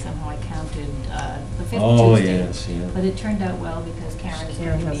 and somehow I counted the 5th Oh, Tuesday. yes, yeah. But it turned out well because Karen is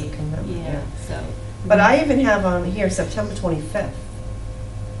Karen going to has be. a commitment, yeah. So. But I even have on here September 25th.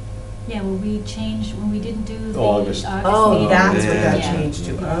 Yeah, well, we changed, when we didn't do the August. August Oh, meeting. that's what that Yeah. changed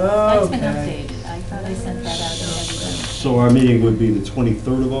to. Yeah. Oh, That's been okay. updated. I thought I sent that out to everybody. So our meeting would be the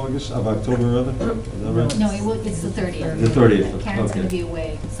 23rd of August, of October, rather? Is that right? No, it's the 30th. The 30th, Karen's going okay. to be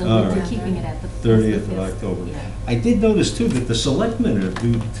away, so All we're right. keeping it at the 30th of 5th. October. Yeah. I did notice too that the selectmen are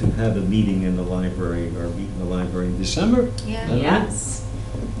due to have a meeting in the library, or meet in the library in December. Yeah. Is that right? Yes.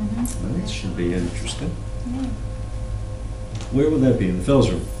 Mhm. That should be interesting. Yeah. Where would that be, in the Fells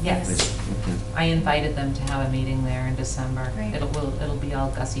room? Yes. Okay. I invited them to have a meeting there in December. Great. It'll be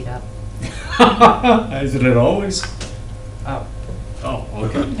all gussied up. Isn't it always? Oh. Oh,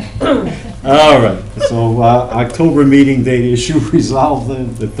 okay. All right, so October meeting date issue resolved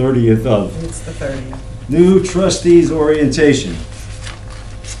then, the 30th of. It's the 30th. New trustees orientation.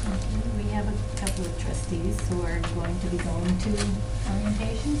 We have a couple of trustees who are going to be going to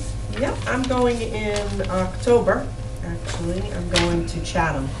orientations. Yep, I'm going in October, actually. I'm going to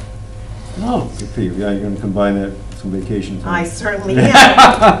Chatham. Oh, good for you. Yeah, you're gonna combine that with some vacation time. I certainly am.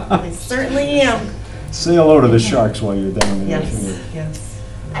 I certainly am. Say hello to the Sharks while you're down there. Yes, yes.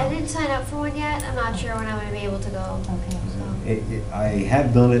 I didn't sign up for one yet. I'm not sure when I'm gonna be able to go. Okay. So. I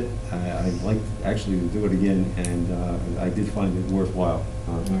have done it. I'd like actually to do it again, and I did find it worthwhile.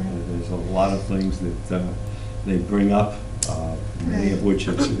 Yeah. There's a lot of things that they bring up, many of which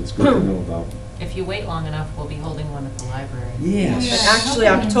it's good to know about. If you wait long enough, we'll be holding one at the library. Yes. Yeah. Actually,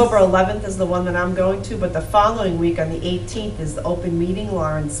 October 11th is the one that I'm going to, but the following week on the 18th is the open meeting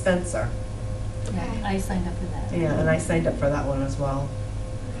law in Spencer. Yeah, I signed up for that. Yeah, and I signed up for that one as well.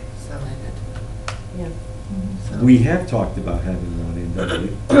 So, yeah. Mhm. So- We have talked about having one in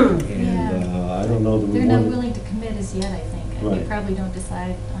Dudley, and I don't know that we They're not want. willing to commit as yet, I think. And they Right. probably don't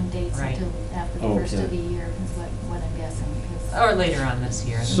decide on dates Right. until after the first Okay. of the year, is what I'm guessing. 'cause- Or later on this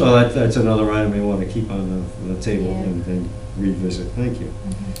year. So that's another item we want to keep on the table Yeah. and revisit. Thank you.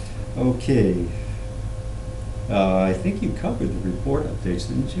 Mhm. Okay. I think you covered the report updates,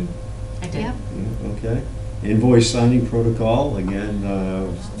 didn't you? I did. Yep. Yeah, okay. Invoice signing protocol, again,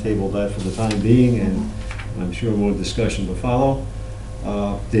 table that for the time being, and I'm sure more discussion to follow.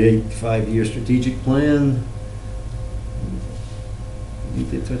 Update 5-year strategic plan. You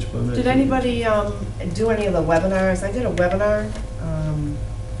did touch upon that. Did too. anybody do any of the webinars? I did a webinar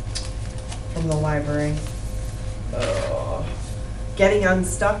from the library. Getting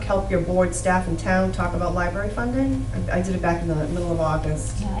Unstuck, help your board, staff, and town talk about library funding. I did it back in the middle of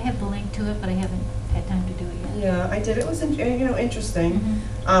August. Yeah, I have the link to it, but I haven't had time to do it yet. Yeah, I did. It was, interesting.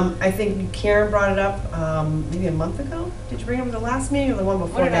 Mhm. I think Karen brought it up maybe a month ago. Did you bring it up at the last meeting or the one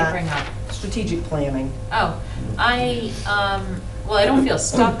before What that? did I bring up? Strategic planning. Oh, well, I don't feel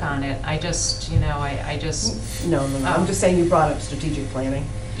stuck on it. I just, I just, No. I'm just saying you brought up strategic planning.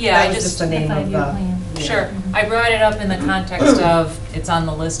 yeah, That I was just, the name of five-year the. plan. Yeah. sure. I brought it up in the context of, it's on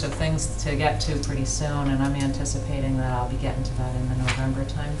the list of things to get to pretty soon, and I'm anticipating that I'll be getting to that in the November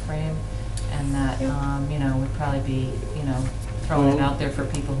timeframe. And that, would probably be, throwing it out there for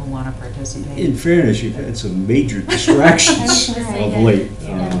people who want to participate. In fairness, you've had some major I was distractions gonna say of that. late.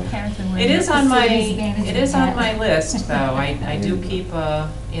 Yeah, Karen's been wearing It is the on my, facilities management it is on hat. my list, though. I do keep, I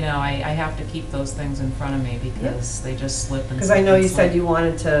have to keep those things in front of me because they just slip and slip. Because I know and you said slip. you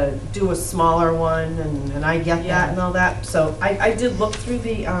wanted to do a smaller one, and I get Yeah. that and all that. So I did look through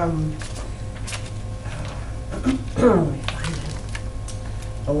the,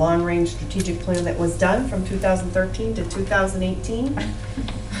 the long-range strategic plan that was done from 2013 to 2018.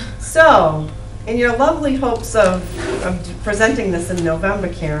 So, in your lovely hopes of presenting this in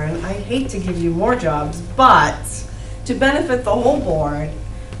November, Karen, I hate to give you more jobs, but to benefit the whole board,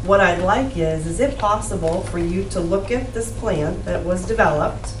 what I'd like is it possible for you to look at this plan that was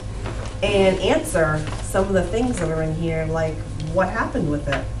developed and answer some of the things that are in here, like what happened with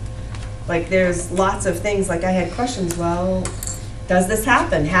it? Like, there's lots of things, like I had questions, well, does this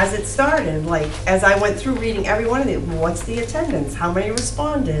happen? Has it started? Like, as I went through reading every one of these, what's the attendance? How many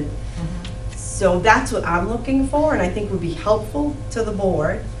responded? So that's what I'm looking for, and I think would be helpful to the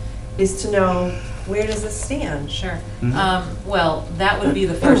board, is to know, where does this stand? Sure. Mhm. Well, that would be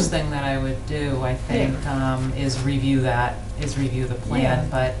the first thing that I would do, I think, is review the plan. Yeah.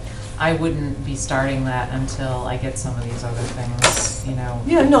 But I wouldn't be starting that until I get some of these other things,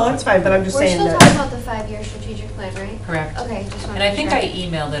 Yeah, no, that's fine, but I'm just We're saying still that. talking about the 5-year strategic plan, right? Correct. Okay, just wanted And I to think check. I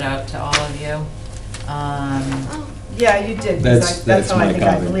emailed it out to all of you. Oh, Yeah, you did, That's- because that's how I my think,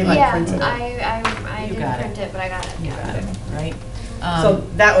 I copy. believe I yeah, printed it. I You didn't got it. print it, but I got it. You got it, right? So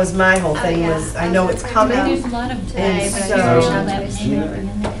that was my whole Oh, thing, yeah. was, I I was know gonna it's print it coming. out. There's a lot of Today, days, but I but just I realized all that it's may not be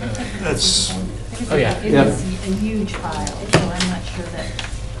in there. That's- Oh, yeah. It Yeah. is a huge file, so I'm not sure that,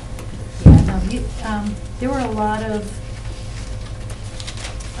 yeah, no, there were a lot of,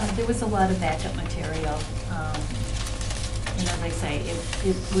 there was a lot of backup material. And as I say,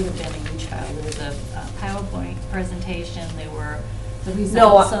 it would have been a huge file. There was a PowerPoint presentation, there were the No,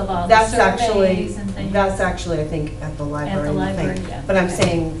 results of all the that's actually, surveys and things. I think, at the library. I library, think. yeah. But I'm Okay.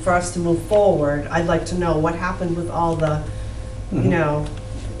 saying, for us to move forward, I'd like to know what happened with all the, you Mhm. know,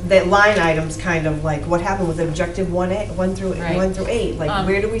 the line items, kind of like, what happened with objective 1 through Right. 8, like,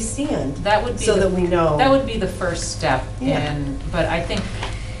 where do we stand? That would be So the- that we know. That would be the first step, Yeah. but I think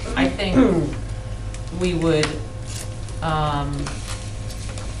we would,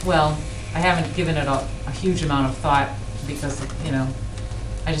 well, I haven't given it a huge amount of thought because,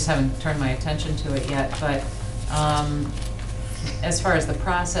 I just haven't turned my attention to it yet, but as far as the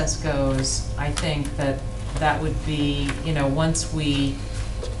process goes, I think that would be, once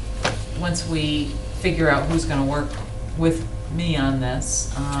we figure out who's gonna work with me on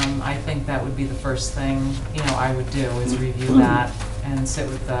this, I think that would be the first thing, I would do, is review that and sit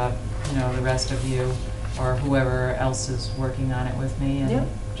with the rest of you or whoever else is working on it with me Yep. and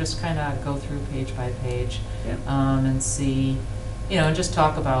just kind of go through page by page Yep. and see, and just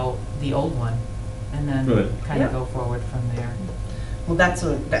talk about the old one and then Right. kind of Yep. go forward from there. Well, that's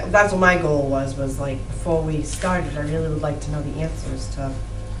what my goal was like, before we started, I really would like to know the answers to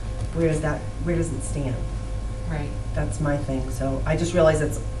where does it stand? Right. That's my thing, so I just realized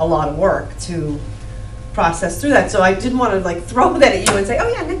it's a lot of work to process through that, so I didn't want to like throw that at you and say, oh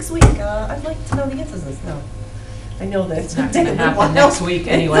yeah, next week, I'd like to know the answers to this. No, I know that It's it's gonna not take gonna a little happen while. next week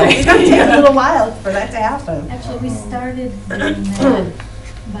anyway. It's gonna take a little while for that to happen. Actually, we started doing that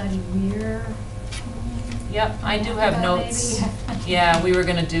about a year. Yep, I do have ago, notes. maybe. Yeah, we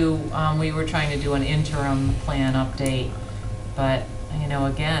were trying to do an interim plan update, but,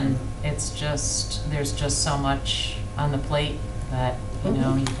 again, there's just so much on the plate that you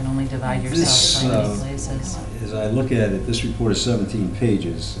know, you can only divide This, yourself so many places. as I look at it, this report is 17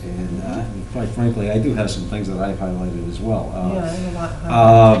 pages, and quite frankly, I do have some things that I've highlighted as well. Yeah, I have a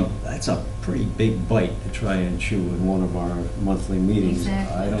lot. That's a pretty big bite to try and chew in one of our monthly meetings.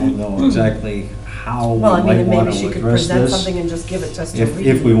 Exactly. I don't know exactly how we Well, I mean, might and want maybe to she could address present this. something and just give it to us to read.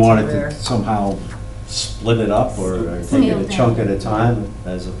 If we wanted there. to somehow split it up or take it Scale a chunk down. at a time,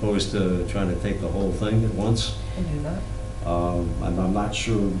 as opposed to trying to take the whole thing at once. Can do that. I'm not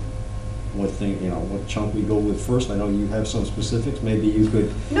sure what chunk we go with first. I know you have some specifics, maybe you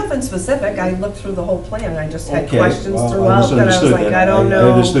could. Nothing specific, I looked through the whole plan, I just had Okay, questions well, throughout that I was misunderstood like, that. I don't know.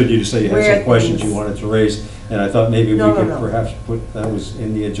 I understood you to say you had where some questions you things- wanted to raise, and I thought maybe we No, no, could no. perhaps put, that was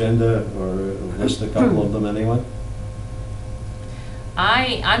in the agenda, or list a couple of them anyway.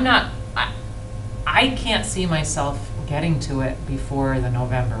 I can't see myself getting to it before the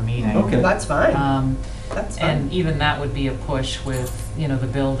November meeting. Okay. That's fine, Um, that's fine. And even that would be a push with, you know, the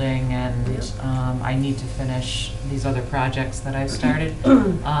building and, I need to finish these other projects that I've started.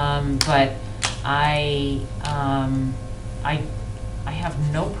 But I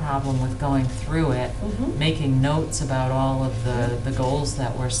have no problem with going through it, Mhm. making notes about all of the goals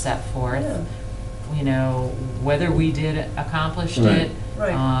that were set forth. Yeah. You know, whether we did accomplish Right. it.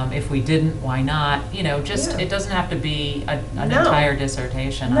 Right. If we didn't, why not? You know, just, Yeah. it doesn't have to be an No. entire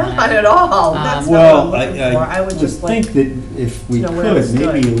dissertation on it. Not at all, that's not what I'm Well, looking for, I would just like. think that if we to know where could, we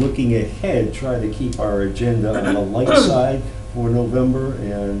maybe stood. looking ahead, try to keep our agenda on the light side for November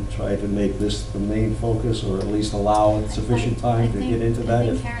and try to make this the main focus, or at least allow sufficient time to get into that. I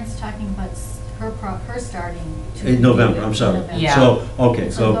think if- Karen's talking about her starting. to In November, I'm in sorry. November. Yeah. So, okay,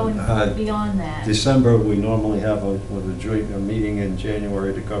 So so going beyond that. December, we normally have a joint meeting in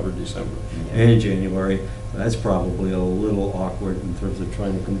January to cover December and January. That's probably a little awkward in terms of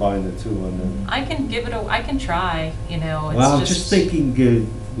trying to combine the two on the. I can give it I can try, you know, it's Well, I'm just thinking,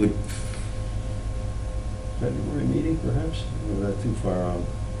 with February meeting perhaps, or is that too far out?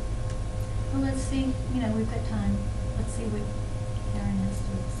 Well, let's see, you know, we've got time. Let's see what Karen has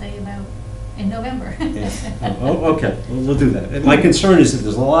to say about, in November. Oh, okay, we'll do that. And my concern is that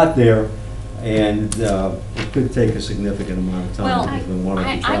there's a lot there, and it could take a significant amount of Well, time if we wanted to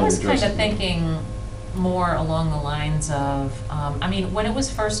I try to was address kind it. of thinking more along the lines of, I mean, when it was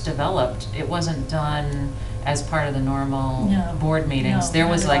first developed, it wasn't done as part of the normal No. board meetings. No, There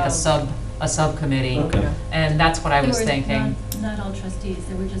not was at like all. a subcommittee, Okay. and that's what I There was were thinking. Not all trustees,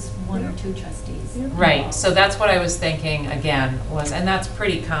 there were just one or two trustees. Yeah. Right, so that's what I was thinking, again, was, and that's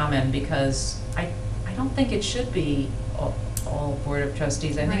pretty common, because I don't think it should be all Board of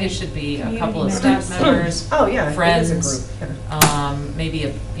Trustees. I think it Right. should be a Community couple of staff members, Oh, yeah, it is a friends, group, yeah. maybe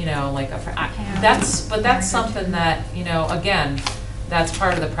a, you know, like a, Parent. that's, but that's Parent or something two. that, you know, again, that's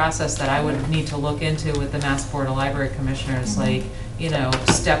part of the process that I would need to look into with the Mass Board of Library Commissioners, Mhm. like, you know,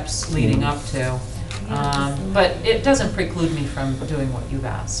 steps leading up to. But it doesn't preclude me from doing what you've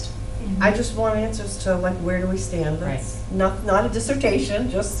asked. Mhm. I just want answers to, like, where do we stand? That's not a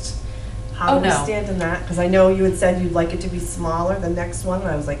dissertation, just how Oh, do we no. stand in that? Because I know you had said you'd like it to be smaller, the next one, and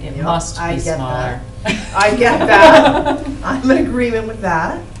I was like, It yep, must I be get smaller. that. I get that. I'm in agreement with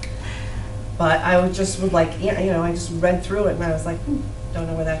that. But I would like, you know, I just read through it and I was like, don't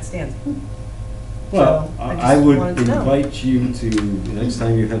know where that stands. Well, So, I I just would wanted to know. invite you to, the next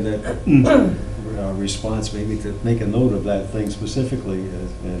time you have that response, maybe to make a note of that thing specifically,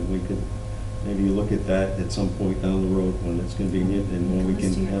 and we could maybe look at that at some point down the road when it's convenient and when we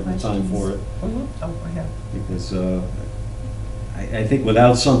List can your have the time for it. Mhm. Oh, I have. Because I think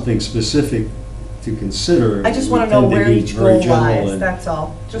without something specific to consider. I just we want to know tend where be each very goal general lies, and- that's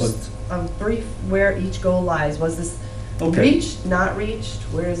all. Just a brief where each goal lies. Was this Okay. reached, not reached?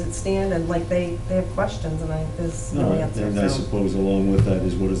 Where does it stand? And like they have questions and there's All no right, answer. and I So, suppose along with that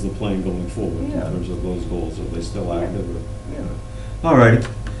is what is the plan going forward in Yeah. terms of those goals? Are they still active? or- yeah. All righty.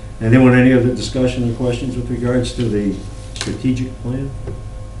 Anyone, any other discussion or questions with regards to the strategic plan?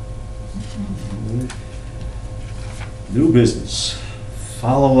 New business,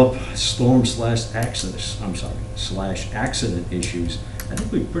 follow-up storm/accident issues. I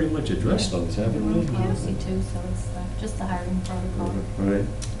think we've pretty much addressed those, haven't we? Policy too, so it's just the hiring protocol. Right.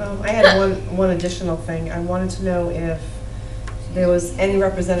 I had one additional thing. I wanted to know if there was any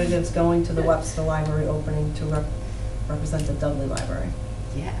representatives going to the Webster Library opening to represent the Dudley Library.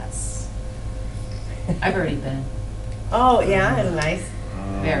 Yes. I've already been. Oh, yeah, that's nice.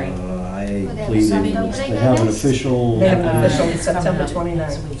 Very. I Well, they have pleaded, something they opening, have I an guess? official. They have an Uh, official it's September coming up 29th.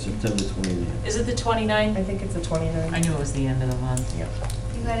 next week. September 29th. Is it the I 29th? think it's the 29th. I knew it was the end of the month. Yeah.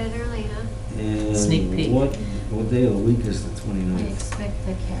 You got it early, huh? And Sneak peek. what day of the week is the I 29th? expect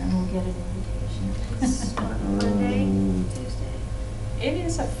that Karen will get an invitation. It's what, Monday, Um, Tuesday? It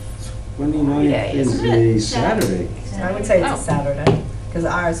is a 29th Friday, is isn't a it? Saturday. I would say it's Oh. a Saturday, because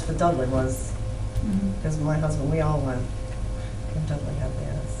ours for Dudley was, Mhm. because my husband, we all went, and Dudley had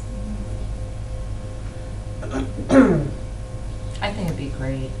theirs. I think it'd be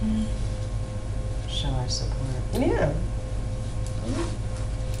great. Show our support. Yeah.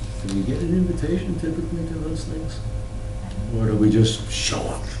 Do we get an invitation typically to those things? Or do we just show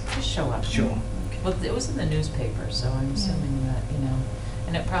up? Just show up. Show up. Well, it was in the newspaper, so I'm assuming that,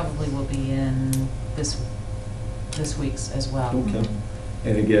 and it probably will be in this week's as well. Okay.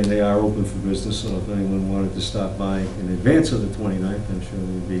 And again, they are open for business, so if anyone wanted to stop by in advance of the 29th, I'm sure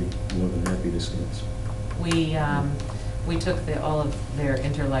they'd be more than happy to see us. We took all of their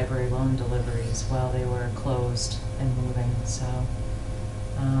interlibrary loan deliveries while they were closed and moving, so,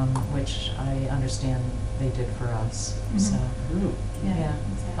 which I understand they did for us, so, Oh, yeah,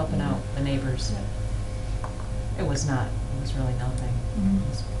 exactly. helping out the neighbors. Yep. It was really nothing. Mhm. It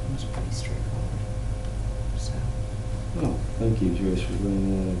was pretty straightforward, so. oh, thank you, Joyce, for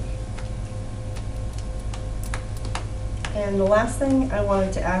bringing that up. And the last thing I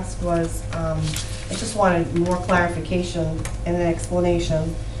wanted to ask was, I just wanted more clarification and an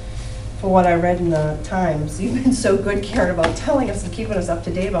explanation for what I read in the Times. You've been so good, Karen, about telling us and keeping us up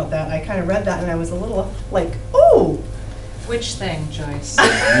to date about that. I kind of read that and I was a little like, ooh! Which thing, Joyce?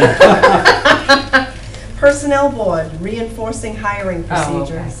 Personnel Board, reinforcing hiring Oh,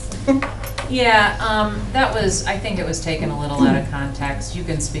 okay. procedures. Yeah, that was, I think it was taken a little out of context. You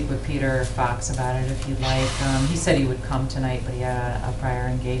can speak with Peter Fox about it if you'd like. He said he would come tonight, but he had a prior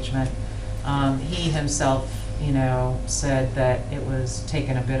engagement. He himself, said that it was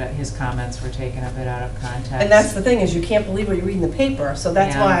taken his comments were taken a bit out of context. And that's the thing, is you can't believe what you read in the paper, so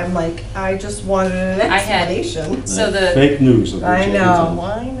that's Yeah. why I'm like, I just wanted an I had- explanation. So Fake news. of which I can know, tell.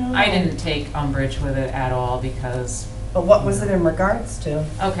 I know. I didn't take umbrage with it at all because, But what was it in regards to?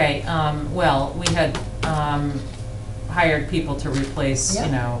 okay, well, we had hired people to replace,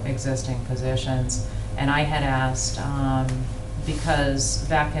 Yeah. existing positions. And I had asked, because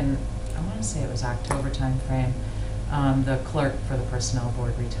back in, I want to say it was October timeframe, the clerk for the Personnel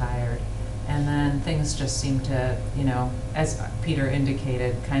Board retired. And then things just seemed to, as Peter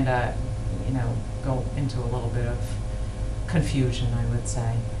indicated, kind of, go into a little bit of confusion, I would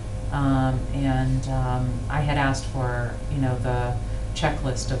say. I had asked for, the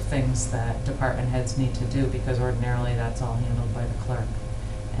checklist of things that department heads need to do, because ordinarily that's all handled by the clerk.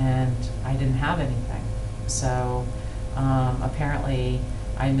 And I didn't have anything. So apparently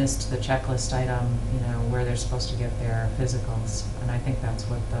I missed the checklist item, where they're supposed to get their physicals. And I think that's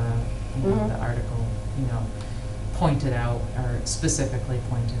what the article, pointed out, or specifically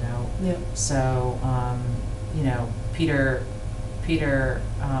pointed out. Yeah. So, Peter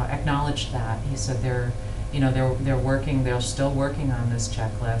acknowledged that. He said they're still working on this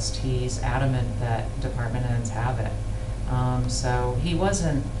checklist. He's adamant that department heads have it. So he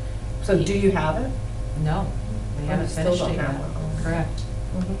wasn't. So do you have it? No, we Oh, haven't you still finished don't it have yet. one. Oh. Correct.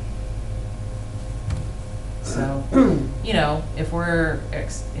 Mhm. So, if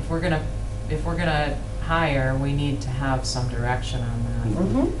we're gonna hire, we need to have some direction on that.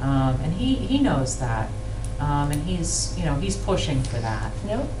 Mhm. And he knows that. And he's pushing for that.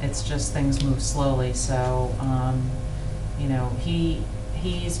 Yep. It's just things move slowly, so,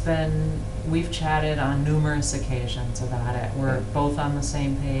 we've chatted on numerous occasions about it. We're both on the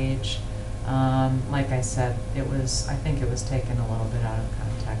same page. Like I said, I think it was taken a little bit out of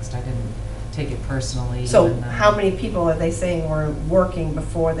context. I didn't take it personally. So even though- how many people are they saying were working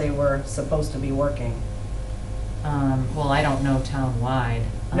before they were supposed to be working? Well, I don't know town-wide.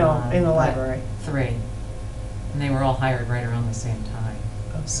 No, in the but library. 3. And they were all hired right around the same time.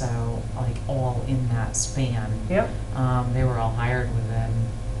 Okay. So, like, all in that span. Yep. They were all hired within,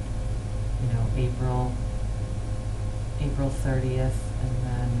 April 30th, and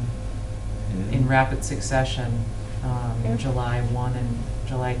then in rapid succession, Yeah. July 1 and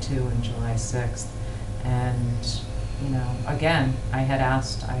July 2 and July 6th. And, again, I have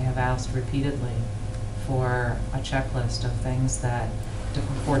asked repeatedly for a checklist of things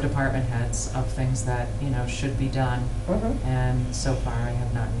for department heads, of things that, should be done. Mhm. And so far, I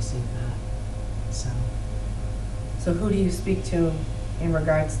have not received that, so. So who do you speak to in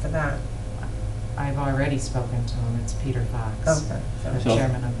regards to that? I've already spoken to him, it's Peter Fox. Okay. The So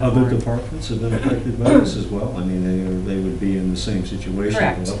chairman of the other board. departments have been affected by this as well? I mean, they would be in the same situation.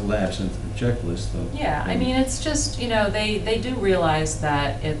 Correct. With lapse into the checklist, though. Yeah, I mean, it's just, they do realize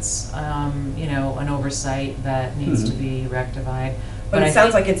that it's, an oversight that needs to Mhm. be rectified. But I it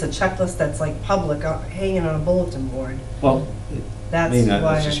sounds think- like it's a checklist that's like public, hanging on a bulletin board. Well, That's May not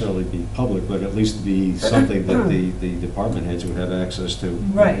why. necessarily be public, but at least be something that the department heads would have access to.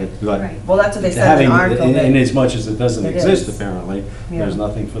 Right. But Right. Well, that's what they said in the article. In that- as much as it doesn't It exist, is. apparently, Yeah. there's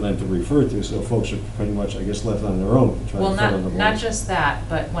nothing for them to refer to, so folks are pretty much, I guess, left on their own to try Well, to fill in the not blanks. just that,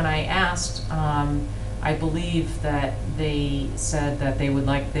 but when I asked, I believe that they said that they were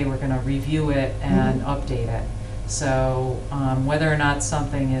gonna review it and update it. So, whether or not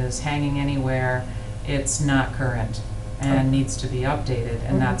something is hanging anywhere, it's not current and needs to be updated,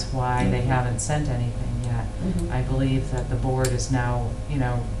 and that's why they haven't sent anything yet. Mhm. I believe that the board is now,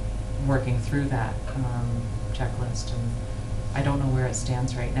 working through that checklist, and I don't know where it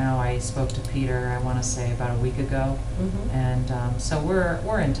stands right now. I spoke to Peter, I want to say about a week ago, Mhm. and so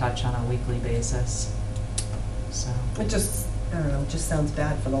we're in touch on a weekly basis. So, It just, I don't know, it just sounds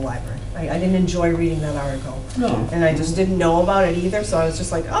bad for the library. I didn't enjoy reading that article. No. And I just didn't know about it either, so I was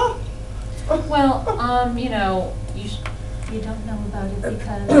just like, oh. well, You don't know about it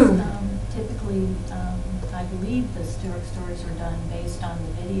because typically, I believe the historic stories are done based on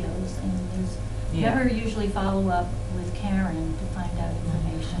the videos, and there's Yeah. never usually follow-up with Karen to find out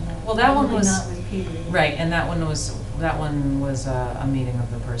information. Well, that one Probably was- not with Peter. right, and that one was a meeting of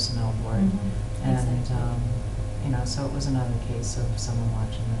the personnel board. Mhm, And, exactly. so it was another case of someone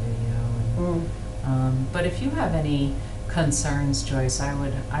watching the video. And, Mm. but if you have any concerns, Joyce, I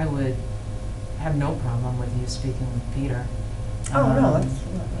would have no problem with you speaking with Peter. Oh, no, Um,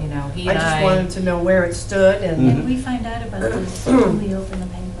 that's, he I and just wanted to know where it stood and, And we find out about this when we open the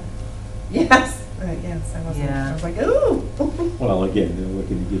paper. yes, yes, I wasn't, Yeah. I was like, ooh. Well, again, they're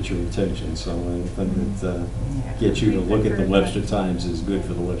looking to get your attention, so anything that Yeah. gets you to look at the Webster Times is good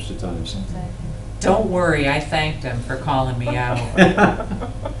for the Webster Times. Exactly. Don't worry, I thanked him for calling me out.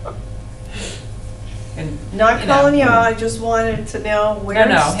 And, Not you know, calling you out, I just wanted to know where No, it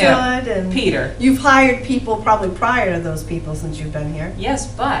no, him. stood and. Peter. You've hired people probably prior to those people since you've been here. Yes,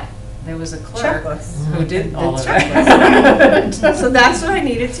 but there was a clerk Checklists. who did The all of checklist. it. So that's what I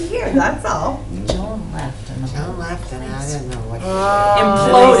needed to hear, that's all. Joan left in the Joan left and I didn't know what.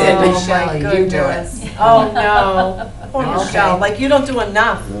 Imploded. Oh, Michelle, my you do it. goodness. Oh, no. Poor Okay. Michelle, like you don't do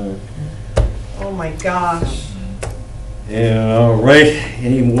enough. Uh, Oh, my gosh. Yeah, all right,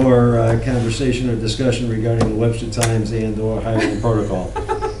 any more conversation or discussion regarding the Webster Times and/or hiring protocol?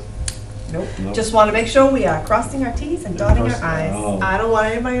 Nope. Nope. Just want to make sure we are crossing our Ts and dotting our Is. Oh. I don't want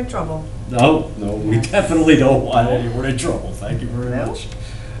anybody in trouble. No, we definitely don't want anyone in trouble, thank you very No. much.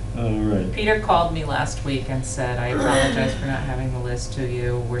 All right. Peter called me last week and said, I apologize for not having the list to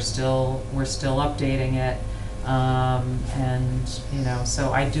you. We're still updating it.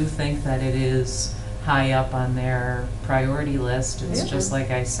 So I do think that it is high up on their priority list. It's Yeah. just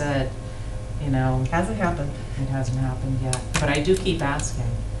like I said, Hasn't happened. it hasn't happened yet. But I do keep asking,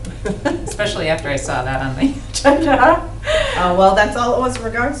 especially after I saw that on the agenda. Well, that's all it was in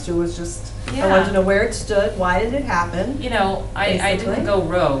regards to, was just, I wanted to Yeah. know where it stood, why did it happen? I Basically. didn't go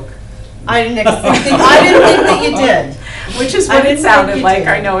rogue, I didn't think that you did. which is I what it didn't think sounded you like. did.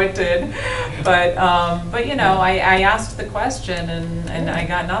 I know it did. But I asked the question and I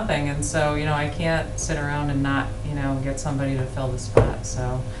got nothing. And so, I can't sit around and not, get somebody to fill the spot.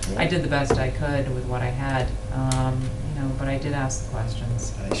 So I did the best I could with what I had, but I did ask the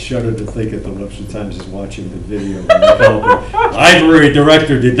questions. I shudder to think if the Webster Times is watching the video. When they call the library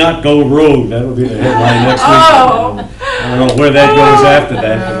director did not go rogue, that'll be the headline next week. Oh. I don't know where that goes after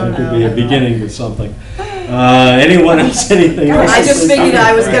that, but that could be a beginning of something. Anyone else, anything else? I just figured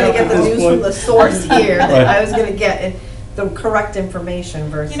I was gonna get the At this news from point? the source here, that Right. I was gonna get the correct information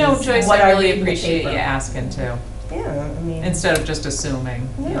versus Joyce, what I read really in the appreciate paper. you asking too, Yeah, I mean. instead of just assuming,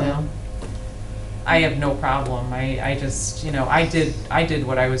 Yeah. I have no problem. I just, I did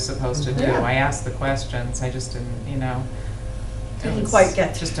what I was supposed to do. Yeah. I asked the questions. I just didn't, it Didn't was quite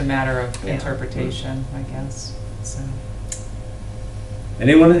get- just a matter of Yeah. interpretation, I guess. So,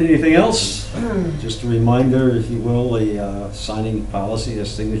 Anyone, anything else? Just a reminder, if you will, a signing policy, a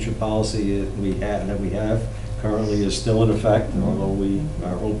signature policy that we have currently is still in effect, although we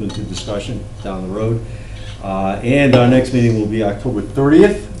are open to discussion down the road. And our next meeting will be October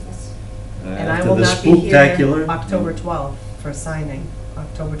 30th. And I after will the not be here spooktacular. October 12th for signing.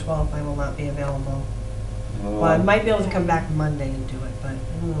 October 12th, I will not be available. Well, I Uh, might be able to come back Monday and do it,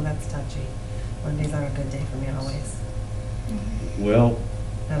 but that's touchy. Mondays aren't a good day for me always. Well,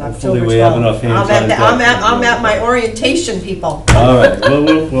 And hopefully October we have 12th, enough hands I'm at on the- deck. I'm at my orientation, people. all right, well,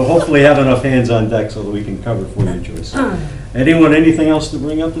 we'll hopefully have enough hands on deck so that we can cover for you, Joyce. Anyone, anything else to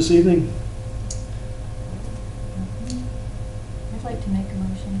bring up this evening? I'd like to make a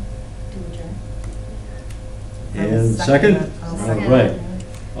motion to adjourn. I'll And second second? it. I'll All second right.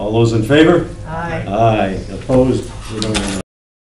 All those in favor? Aye. Aye. Opposed? We don't have